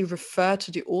actually refer to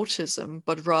the autism,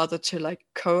 but rather to like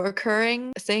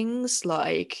co-occurring things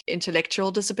like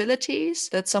intellectual disabilities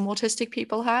that some autistic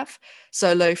people have.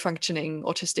 So a low functioning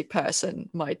autistic person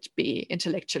might be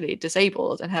intellectually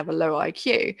disabled and have a low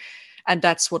IQ. And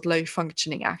that's what low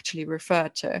functioning actually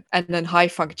referred to. And then high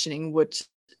functioning would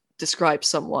describe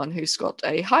someone who's got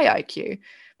a high IQ.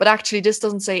 But actually, this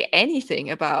doesn't say anything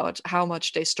about how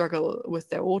much they struggle with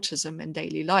their autism in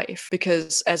daily life.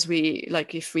 Because as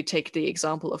if we take the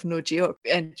example of Nojiuk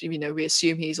and, we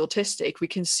assume he's autistic, we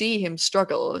can see him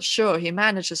struggle. Sure, he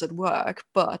manages at work,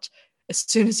 but as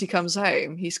soon as he comes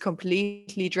home, he's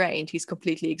completely drained, he's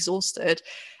completely exhausted,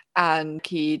 and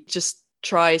he just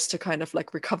tries to kind of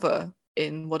like recover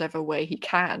in whatever way he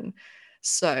can.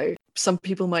 So some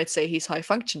people might say he's high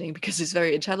functioning because he's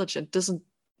very intelligent. Doesn't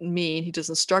mean he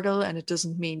doesn't struggle, and it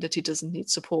doesn't mean that he doesn't need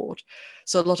support.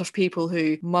 So a lot of people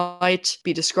who might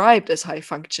be described as high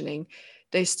functioning,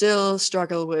 they still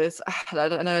struggle with, I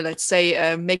don't know, let's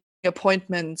say making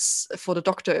appointments for the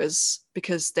doctors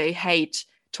because they hate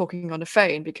talking on the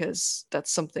phone, because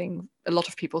that's something a lot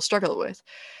of people struggle with.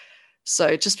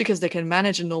 So just because they can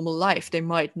manage a normal life, they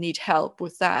might need help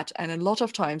with that. And a lot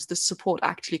of times the support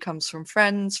actually comes from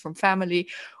friends, from family,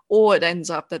 or it ends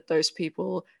up that those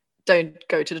people don't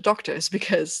go to the doctors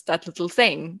because that little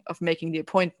thing of making the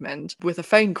appointment with a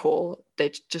phone call,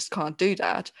 they just can't do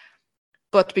that.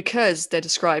 But because they're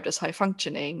described as high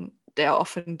functioning, they are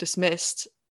often dismissed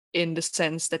in the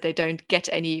sense that they don't get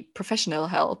any professional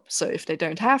help. So if they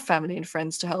don't have family and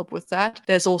friends to help with that,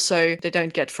 there's also, they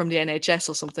don't get from the NHS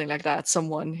or something like that,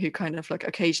 someone who kind of like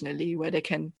occasionally where they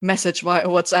can message via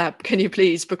WhatsApp, can you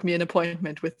please book me an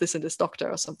appointment with this and this doctor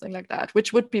or something like that,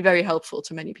 which would be very helpful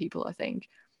to many people, I think.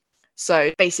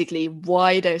 So basically,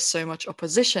 why there's so much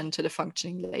opposition to the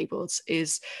functioning labels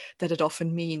is that it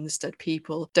often means that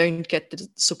people don't get the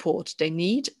support they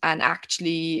need. And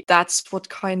actually, that's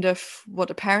what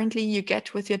apparently you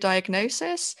get with your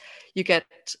diagnosis. You get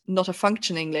not a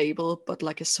functioning label, but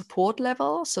like a support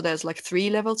level. So there's like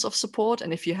 3 levels of support.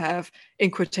 And if you have,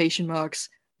 in quotation marks,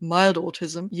 mild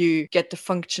autism, you get the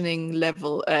functioning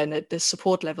level and the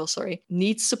support level,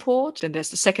 needs support. Then there's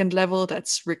the second level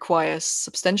that requires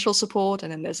substantial support.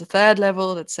 And then there's a third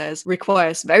level that says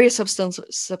requires very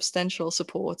substantial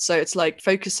support. So it's like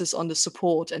focuses on the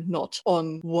support and not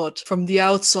on what from the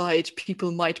outside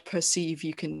people might perceive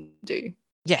you can do.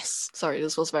 Yes. Sorry,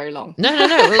 this was very long. No.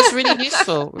 It was really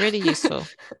useful, really useful.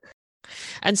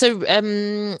 And so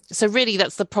really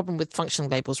that's the problem with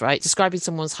functioning labels, right? Describing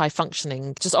someone's high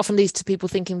functioning just often leads to people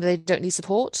thinking they don't need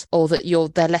support or that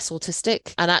they're less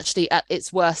autistic. And actually at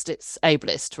its worst, it's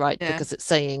ableist, right? Yeah. Because it's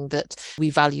saying that we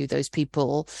value those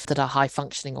people that are high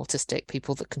functioning autistic,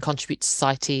 people that can contribute to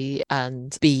society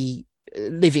and be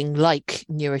living like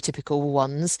neurotypical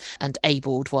ones and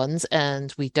abled ones,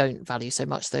 and we don't value so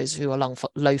much those who are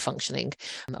low functioning,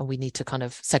 and we need to kind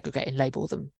of segregate and label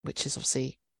them, which is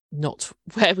obviously not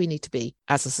where we need to be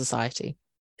as a society.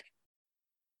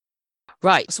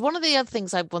 Right. So one of the other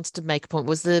things I wanted to make a point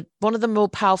was one of the more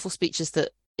powerful speeches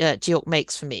that Ji-ok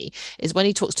makes for me is when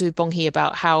he talks to Bong-hee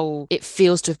about how it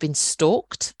feels to have been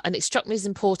stalked. And it struck me as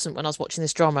important when I was watching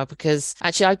this drama because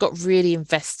actually I got really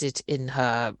invested in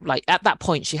her. Like at that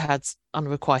point, she had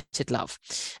unrequited love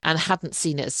and hadn't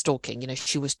seen it as stalking. You know,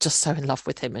 she was just so in love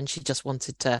with him and she just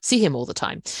wanted to see him all the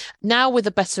time. Now, with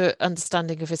a better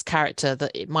understanding of his character,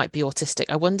 that it might be autistic,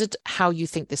 I wondered how you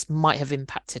think this might have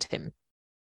impacted him.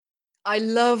 I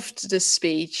loved this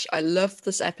speech. I loved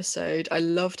this episode. I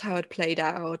loved how it played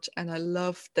out. And I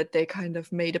loved that they kind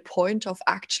of made a point of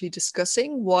actually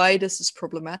discussing why this is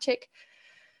problematic.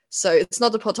 So it's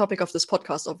not the topic of this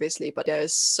podcast, obviously, but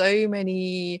there's so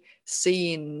many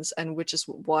scenes, and which is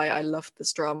why I love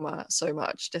this drama so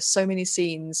much. There's so many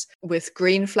scenes with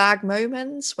green flag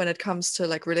moments when it comes to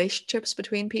like relationships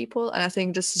between people. And I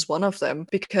think this is one of them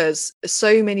because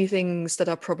so many things that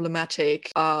are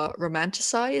problematic are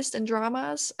romanticized in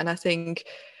dramas. And I think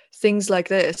things like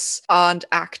this aren't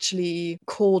actually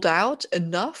called out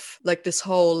enough, like this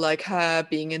whole like her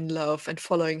being in love and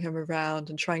following him around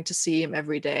and trying to see him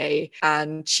every day.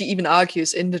 And she even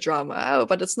argues in the drama, oh,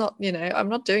 but it's not, you know, I'm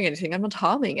not doing anything, I'm not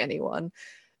harming anyone.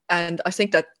 And I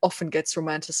think that often gets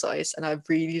romanticized, and I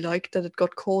really liked that it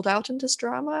got called out in this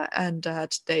drama and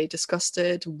that they discussed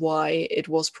it, why it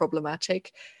was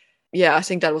problematic. Yeah, I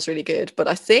think that was really good. But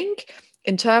I think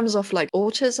in terms of like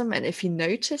autism and if he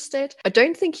noticed it, I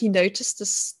don't think he noticed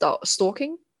the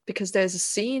stalking, because there's a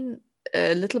scene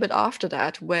a little bit after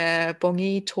that where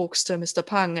Bong-hee talks to Mr.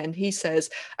 Pang and he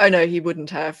says, oh no, he wouldn't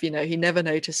have, you know, he never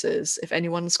notices if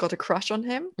anyone's got a crush on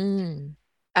him.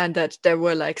 And that there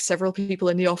were like several people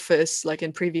in the office like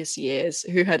in previous years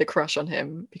who had a crush on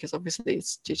him, because obviously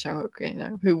it's Ji Chang-wook, you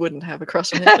know, who wouldn't have a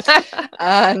crush on him.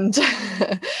 And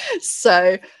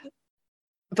so,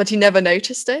 but he never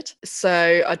noticed it.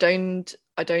 So I don't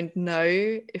know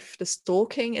if the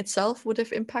stalking itself would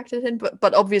have impacted him,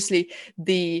 but obviously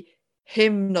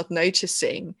him not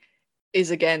noticing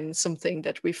is again something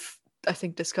that we've, I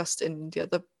think, discussed in the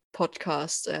other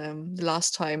podcast the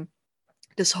last time.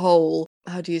 This whole,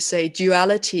 how do you say,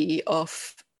 duality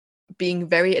of being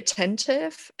very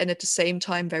attentive and at the same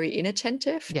time very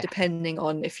inattentive, depending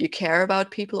on if you care about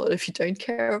people or if you don't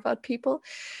care about people.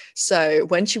 So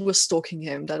when she was stalking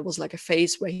him, that was like a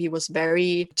phase where he was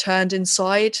very turned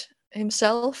inside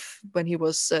himself, when he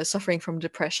was suffering from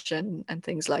depression and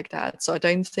things like that. So I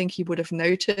don't think he would have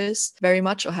noticed very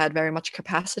much or had very much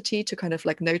capacity to kind of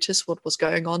like notice what was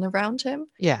going on around him.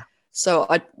 Yeah. So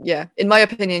in my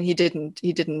opinion, he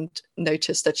didn't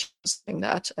notice that she was doing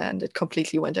that, and it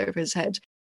completely went over his head.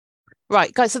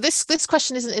 Right, guys, so this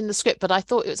question isn't in the script, but I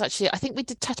thought it was actually, I think we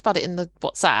did chat about it in the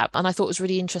WhatsApp, and I thought it was a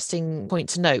really interesting point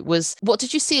to note was, what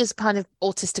did you see as kind of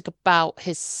autistic about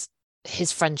his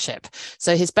friendship?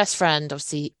 So his best friend,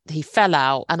 obviously he fell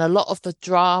out, and a lot of the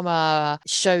drama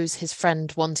shows his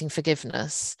friend wanting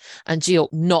forgiveness and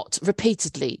Ji-ok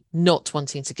repeatedly not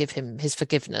wanting to give him his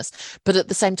forgiveness, but at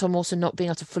the same time also not being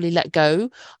able to fully let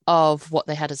go of what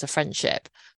they had as a friendship.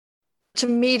 To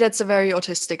me, that's a very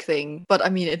autistic thing, but I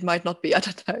mean, it might not be, I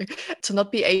don't know, to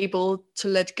not be able to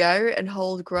let go and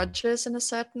hold grudges in a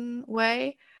certain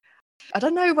way. I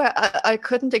don't know where I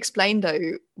couldn't explain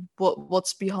though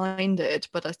what's behind it,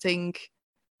 but I think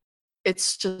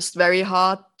it's just very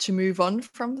hard to move on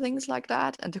from things like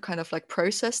that and to kind of like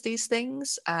process these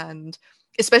things. And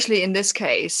especially in this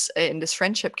case, in this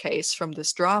friendship case from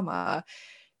this drama,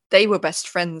 they were best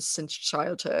friends since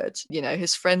childhood. You know,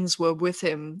 his friends were with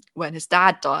him when his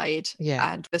dad died.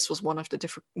 Yeah. And this was one of the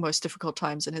most difficult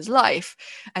times in his life.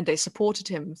 And they supported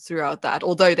him throughout that,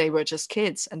 although they were just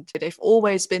kids, and they've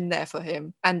always been there for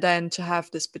him. And then to have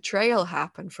this betrayal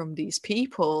happen from these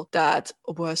people that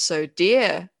were so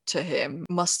dear to him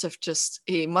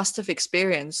he must have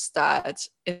experienced that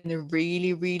in a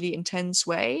really, really intense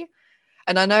way.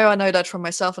 And I know that from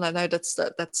myself, and I know that's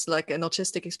like an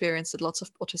autistic experience that lots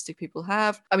of autistic people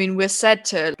have. I mean, we're said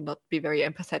to not be very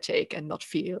empathetic and not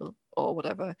feel, or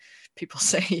whatever people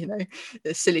say, you know,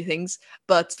 silly things.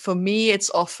 But for me,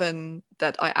 it's often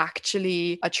that I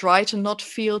try to not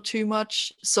feel too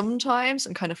much sometimes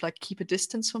and kind of like keep a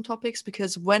distance from topics,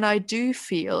 because when I do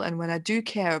feel and when I do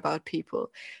care about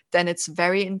people, then it's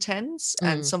very intense.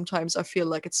 And sometimes I feel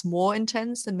like it's more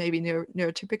intense than maybe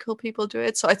neurotypical people do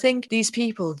it. So I think these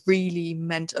people really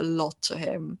meant a lot to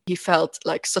him. He felt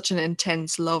like such an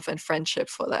intense love and friendship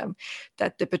for them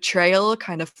that the betrayal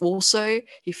kind of also,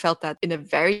 he felt that in a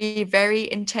very, very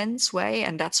intense way.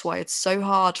 And that's why it's so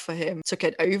hard for him to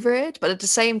get over it. But at the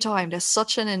same time, there's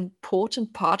such an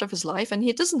important part of his life, and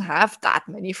he doesn't have that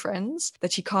many friends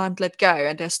that he can't let go.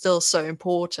 And they're still so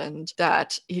important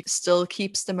that he still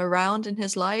keeps them around in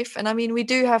his life. And I mean, we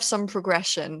do have some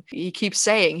progression. He keeps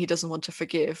saying he doesn't want to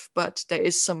forgive, but there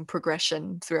is some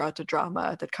progression throughout the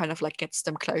drama that kind of like gets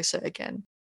them closer again.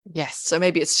 Yes. So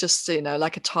maybe it's just, you know,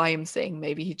 like a time thing.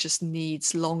 Maybe he just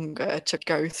needs longer to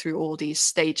go through all these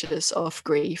stages of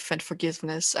grief and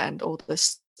forgiveness and all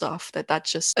this stuff,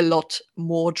 that's just a lot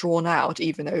more drawn out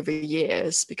even over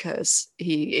years, because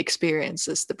he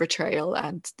experiences the betrayal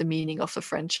and the meaning of the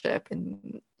friendship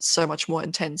in so much more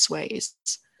intense ways.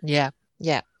 Yeah.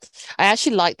 I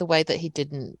actually like the way that he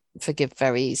didn't forgive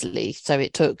very easily. So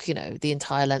it took, you know, the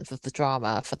entire length of the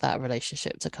drama for that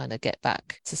relationship to kind of get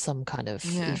back to some kind of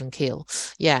even keel.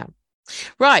 Yeah.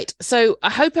 Right. So I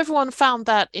hope everyone found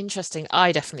that interesting.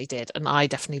 I definitely did. And I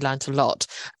definitely learned a lot.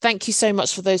 Thank you so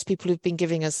much for those people who've been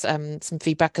giving us some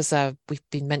feedback, as we've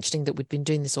been mentioning that we've been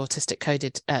doing this autistic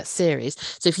coded series.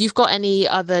 So if you've got any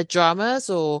other dramas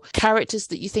or characters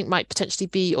that you think might potentially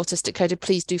be autistic coded,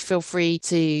 please do feel free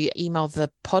to email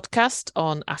the podcast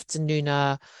on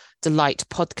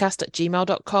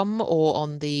afternoonerdelight@gmail.com or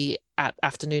on the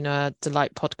Afternoon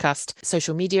Delight podcast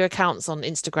social media accounts on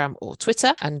Instagram or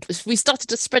Twitter. And we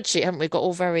started a spreadsheet, haven't we? We've got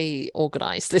all very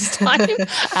organized this time.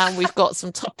 And we've got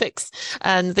some topics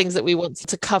and things that we want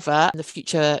to cover in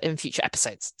future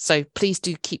episodes. So please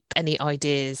do keep any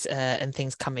ideas and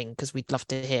things coming, because we'd love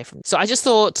to hear from you. So I just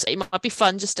thought it might be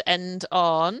fun just to end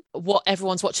on what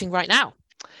everyone's watching right now.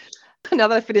 Now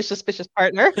that I finished Suspicious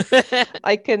Partner,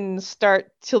 I can start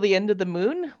Till the End of the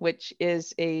Moon, which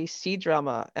is a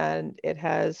C-drama, and it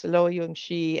has Lo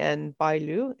Young-shi and Bai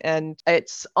Lu, and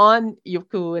it's on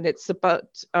Youku, and it's about,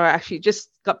 or actually just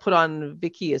got put on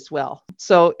Viki as well.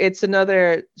 So it's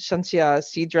another Shanxia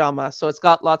C-drama. So it's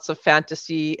got lots of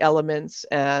fantasy elements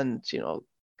and, you know,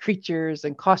 creatures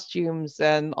and costumes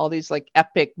and all these like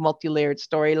epic multi-layered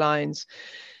storylines.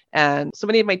 And so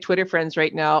many of my Twitter friends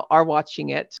right now are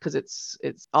watching it because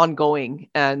it's ongoing,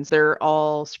 and they're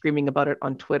all screaming about it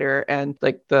on Twitter. And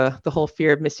like the whole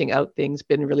fear of missing out thing's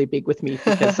been really big with me,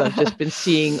 because I've just been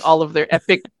seeing all their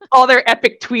epic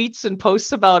tweets and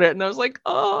posts about it. And I was like,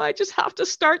 oh, I just have to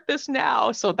start this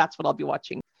now. So that's what I'll be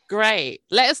watching. Great.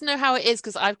 Let us know how it is,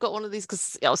 because I've got one of these,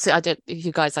 because obviously I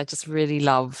just really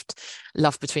loved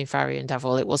Between Fairy and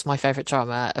Devil. It was my favorite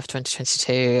drama of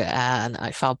 2022, and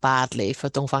I felt badly for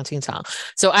Dongfang Qingtang.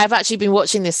 So I've actually been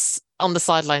watching this on the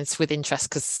sidelines with interest,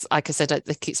 because like I said, I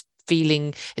think it's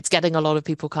getting a lot of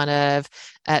people kind of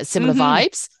similar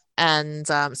vibes. And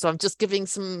so I'm just giving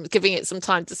it some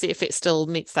time to see if it still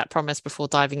meets that promise before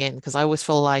diving in, because I always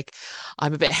feel like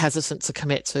I'm a bit hesitant to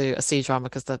commit to a C-drama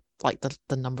because the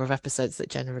number of episodes that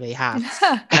generally have.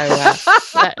 So,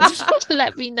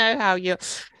 let me know how you're.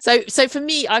 So for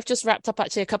me, I've just wrapped up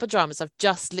actually a couple of dramas. I've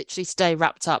just literally today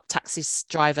wrapped up Taxi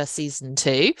Driver season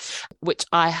 2, which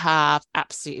I have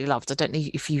absolutely loved. I don't know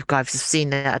if you guys have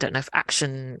seen it. I don't know if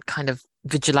action kind of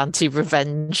vigilante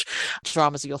revenge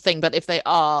dramas are your thing, but if they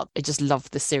are, I just love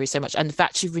this series so much. And they've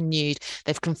actually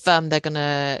they've confirmed they're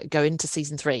gonna go into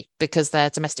season 3 because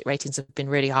their domestic ratings have been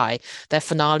really high. Their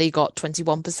finale got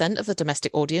 21% 50% of the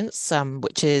domestic audience,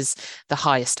 which is the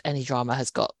highest any drama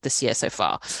has got this year so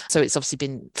far. So it's obviously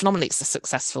been phenomenally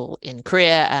successful in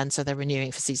Korea, and so they're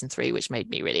renewing for season 3, which made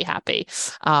me really happy.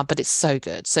 But it's so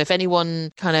good. So if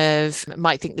anyone kind of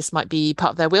might think this might be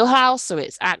part of their wheelhouse, so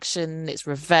it's action, it's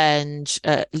revenge.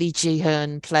 Lee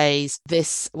Ji-hoon plays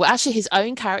this, well, actually his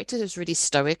own character is really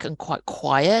stoic and quite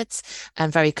quiet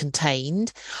and very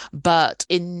contained, but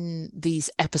in these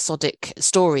episodic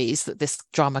stories that this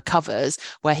drama covers,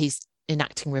 where he's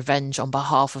enacting revenge on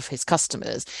behalf of his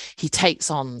customers, he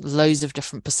takes on loads of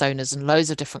different personas and loads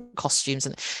of different costumes,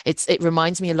 and it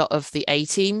reminds me a lot of the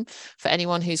A-Team, for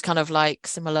anyone who's kind of like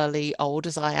similarly old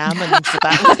as I am, and for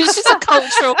that it's just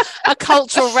a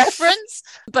cultural reference.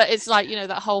 But it's like, you know,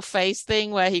 that whole face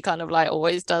thing where he kind of like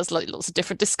always does like lots of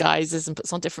different disguises and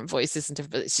puts on different voices and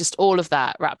different, it's just all of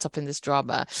that wrapped up in this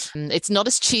drama. It's not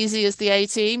as cheesy as the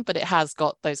A-Team, but it has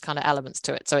got those kind of elements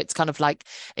to it, so it's kind of like,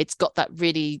 it's got that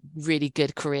really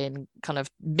good Korean kind of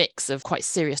mix of quite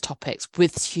serious topics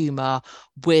with humor,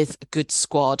 with a good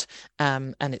squad,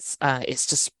 and it's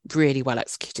just really well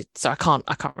executed. So I can't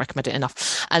recommend it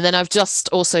enough. And then I've just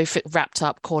also wrapped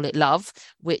up Call It Love,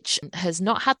 which has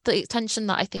not had the attention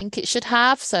that I think it should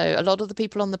have. So a lot of the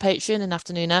people on the Patreon and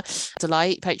Afternooner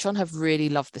Delight Patreon have really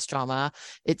loved this drama.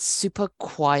 It's super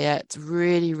quiet,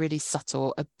 really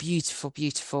subtle, a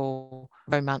beautiful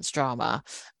romance drama,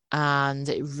 and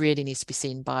it really needs to be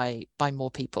seen by more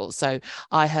people. So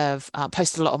I have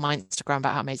posted a lot on my Instagram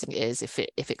about how amazing it is. If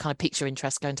it kind of piques your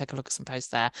interest, go and take a look at some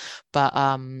posts there. But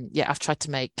yeah, I've tried to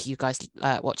make you guys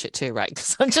watch it too, right?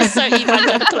 Because I'm just so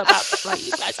evangelical about stuff, like,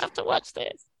 you guys have to watch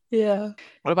this. Yeah.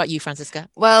 What about you, Francisca?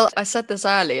 Well, I said this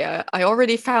earlier. I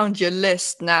already found your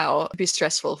list now. It'd be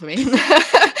stressful for me.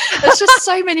 There's just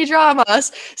so many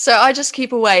dramas. So I just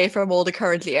keep away from all the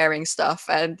currently airing stuff.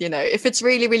 And, you know, if it's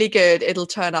really good, it'll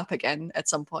turn up again at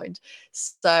some point.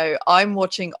 So I'm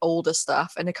watching older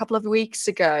stuff. And a couple of weeks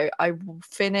ago, I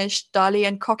finished Dali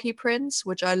and Cocky Prince,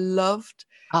 which I loved.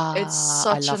 It's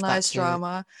such a nice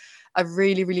drama. I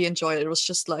really enjoyed it. It was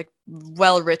just like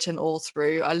well written all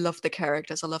through. I love the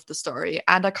characters. I love the story.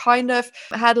 And I kind of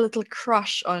had a little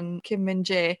crush on Kim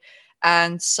Min-jae.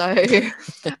 And so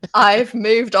I've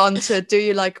moved on to Do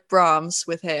You Like Brahms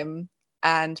with him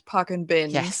and Park and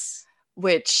Bin. Yes.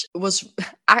 Which was,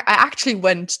 I actually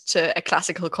went to a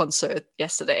classical concert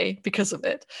yesterday because of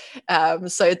it.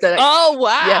 Oh,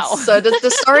 wow. Yes, so the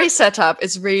story setup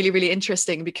is really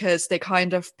interesting, because they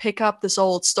kind of pick up this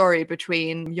old story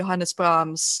between Johannes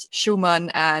Brahms,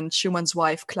 Schumann, and Schumann's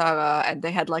wife, Clara, and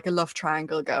they had like a love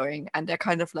triangle going, and they're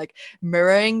kind of like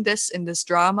mirroring this in this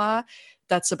drama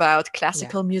that's about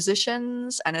classical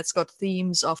musicians, and it's got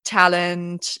themes of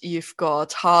talent, you've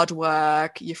got hard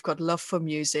work, you've got love for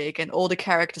music, and all the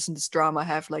characters in this drama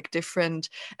have like different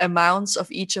amounts of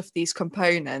each of these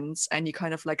components, and you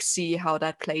kind of like see how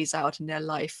that plays out in their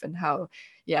life, and how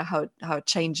it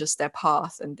changes their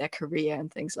path and their career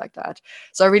and things like that.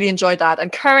 So I really enjoyed that. And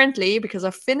currently, because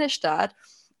I've finished that,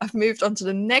 I've moved on to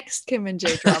the next Kim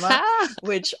Min-jae drama,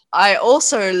 which I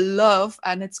also love,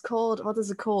 and it's called, what is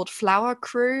it called? Flower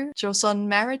Crew, Joseon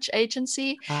Marriage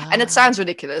Agency. And it sounds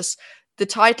ridiculous. The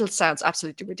title sounds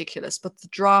absolutely ridiculous, but the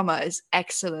drama is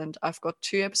excellent. I've got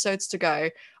 2 episodes to go.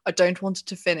 I don't want it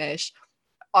to finish.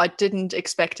 I didn't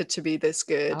expect it to be this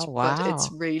good, but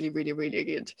it's really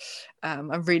good.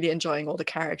 I'm really enjoying all the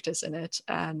characters in it,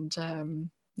 and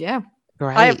yeah.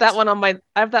 Great. I have that one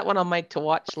on my to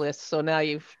watch list. So now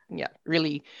you've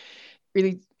really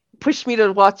pushed me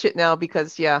to watch it now,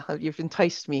 because you've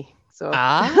enticed me. So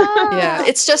yeah,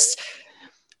 it's just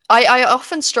I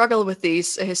often struggle with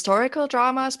these historical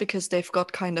dramas because they've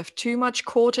got kind of too much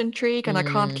court intrigue, and I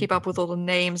can't keep up with all the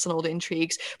names and all the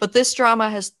intrigues. But this drama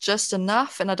has just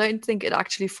enough, and I don't think it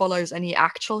actually follows any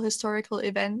actual historical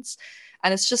events.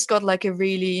 And it's just got like a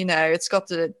really, you know, it's got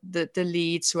the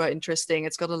leads who are interesting.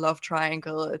 It's got a love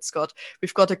triangle.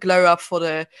 We've got a glow up for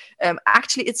the,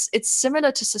 actually it's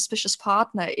similar to Suspicious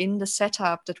Partner in the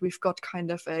setup, that we've got kind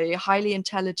of a highly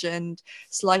intelligent,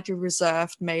 slightly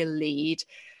reserved male lead,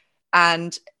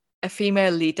 and a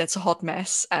female lead that's a hot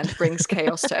mess and brings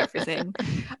chaos to everything.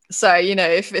 So, you know,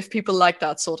 if people like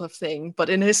that sort of thing, but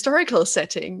in a historical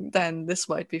setting, then this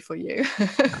might be for you.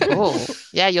 Cool.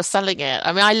 Yeah, you're selling it.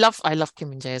 I mean, I love Kim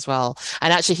Min-jae as well.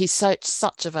 And actually, he's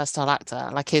such a versatile actor.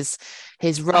 Like his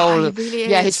role,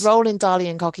 really his role in Dali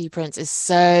and Cocky Prince is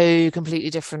so completely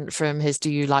different from his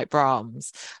Do You Like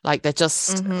Brahms? Like they're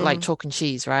just like chalk and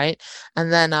cheese, right?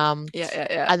 And then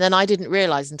and then I didn't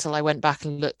realize until I went back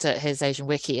and looked at his Asian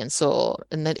wiki and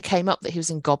then it came up that he was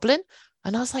in Goblin,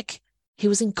 and I was like, he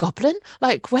was in Goblin?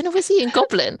 Like, when was he in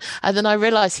Goblin? And then I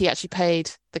realized he actually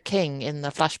played the king in the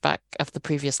flashback of the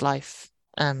previous life,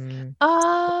 the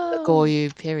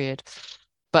Goryu period.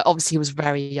 But obviously he was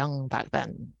very young back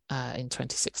then, in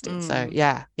 2016. So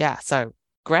yeah. So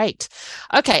great.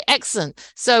 Okay, excellent.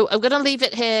 So I'm going to leave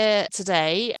it here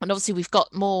today. And obviously we've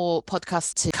got more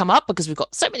podcasts to come up because we've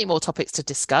got so many more topics to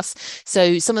discuss.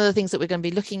 So some of the things that we're going to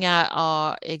be looking at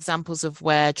are examples of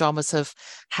where dramas have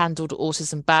handled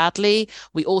autism badly.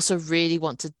 We also really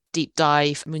want to deep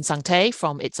dive Moon Sang-tae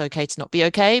from It's Okay to Not Be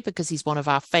Okay, because he's one of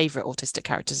our favorite autistic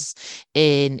characters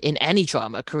in any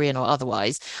drama, Korean or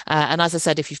otherwise. And as I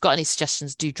said, if you've got any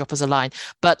suggestions, do drop us a line.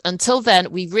 But until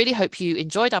then, we really hope you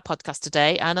enjoyed our podcast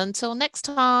today. And until next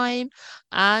time,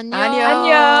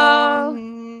 안녕.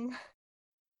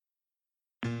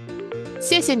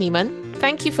 谢谢你们.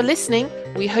 Thank you for listening.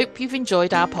 We hope you've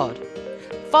enjoyed our pod.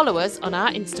 Follow us on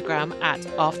our Instagram at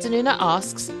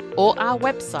AfternoonerAsks or our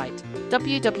website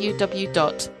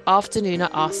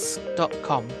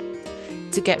www.afternoonasks.com.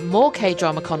 To get more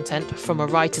K-drama content from a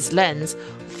writer's lens,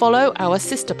 follow our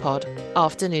sister pod,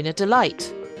 Afternooner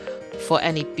Delight. For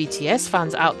any BTS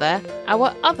fans out there,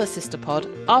 our other sister pod,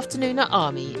 Afternooner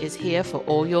Army, is here for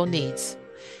all your needs.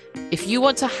 If you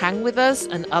want to hang with us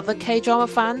and other K-drama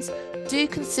fans, do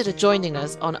consider joining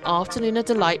us on Afternooner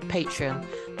Delight Patreon.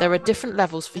 There are different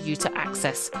levels for you to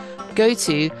access. Go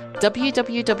to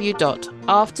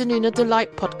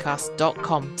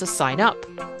www.afternoonerdelightpodcast.com to sign up.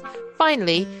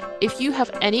 Finally, if you have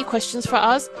any questions for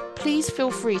us, please feel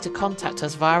free to contact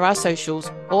us via our socials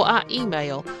or our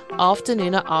email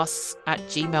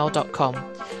afternoonerasks@gmail.com.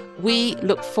 We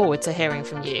look forward to hearing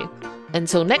from you.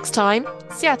 Until next time,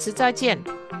 下次再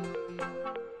见.